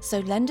far, so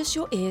lend us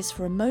your ears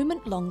for a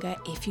moment longer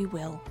if you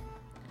will.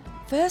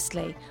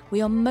 Firstly,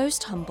 we are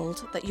most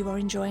humbled that you are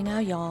enjoying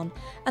our yarn,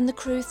 and the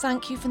crew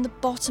thank you from the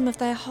bottom of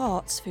their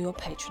hearts for your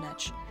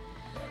patronage.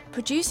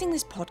 Producing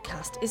this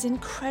podcast is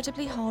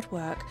incredibly hard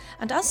work,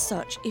 and as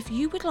such, if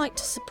you would like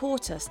to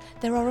support us,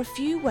 there are a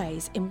few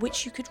ways in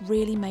which you could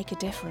really make a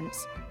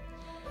difference.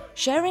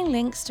 Sharing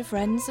links to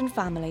friends and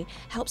family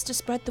helps to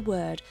spread the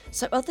word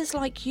so others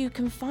like you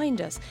can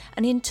find us,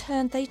 and in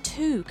turn they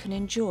too can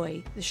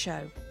enjoy the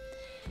show.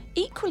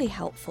 Equally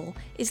helpful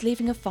is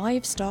leaving a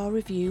 5-star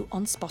review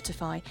on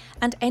Spotify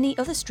and any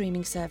other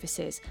streaming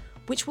services,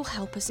 which will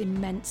help us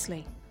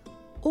immensely.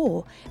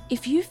 Or,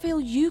 if you feel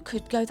you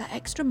could go that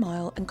extra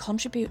mile and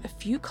contribute a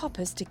few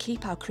coppers to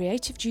keep our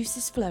creative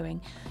juices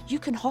flowing, you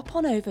can hop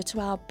on over to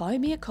our Buy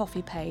Me a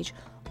Coffee page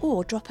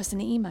or drop us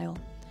an email.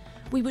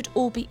 We would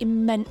all be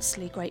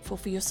immensely grateful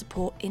for your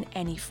support in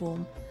any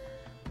form.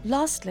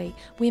 Lastly,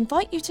 we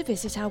invite you to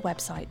visit our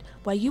website,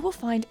 where you will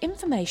find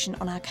information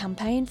on our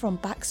campaign from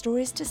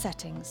backstories to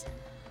settings.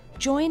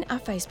 Join our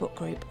Facebook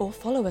group or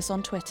follow us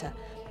on Twitter.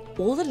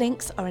 All the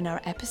links are in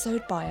our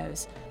episode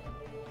bios.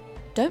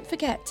 Don't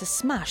forget to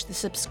smash the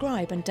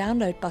subscribe and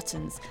download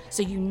buttons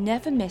so you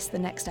never miss the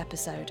next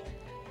episode.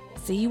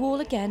 See you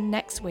all again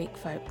next week,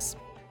 folks.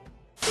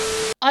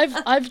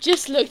 I've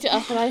just looked it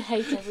up and I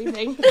hate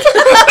everything.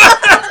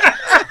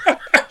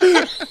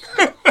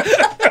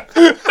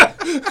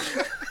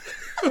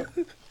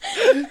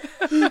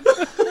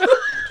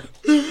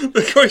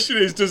 The question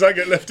is, does that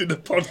get left in the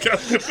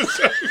podcast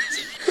episode?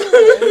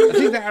 I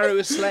think the arrow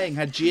is slaying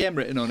had GM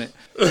written on it.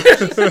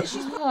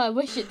 Oh, I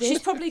wish it did.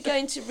 She's probably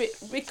going to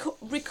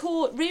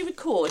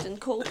re-record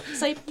and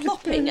say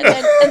plopping,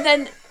 and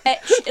then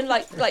etch and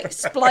like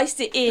splice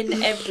it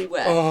in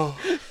everywhere. Oh.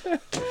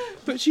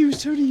 But she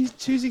was totally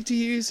choosing to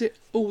use it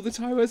all the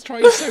time. I was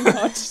trying so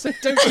hard to say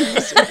don't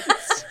use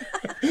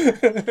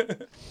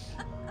it.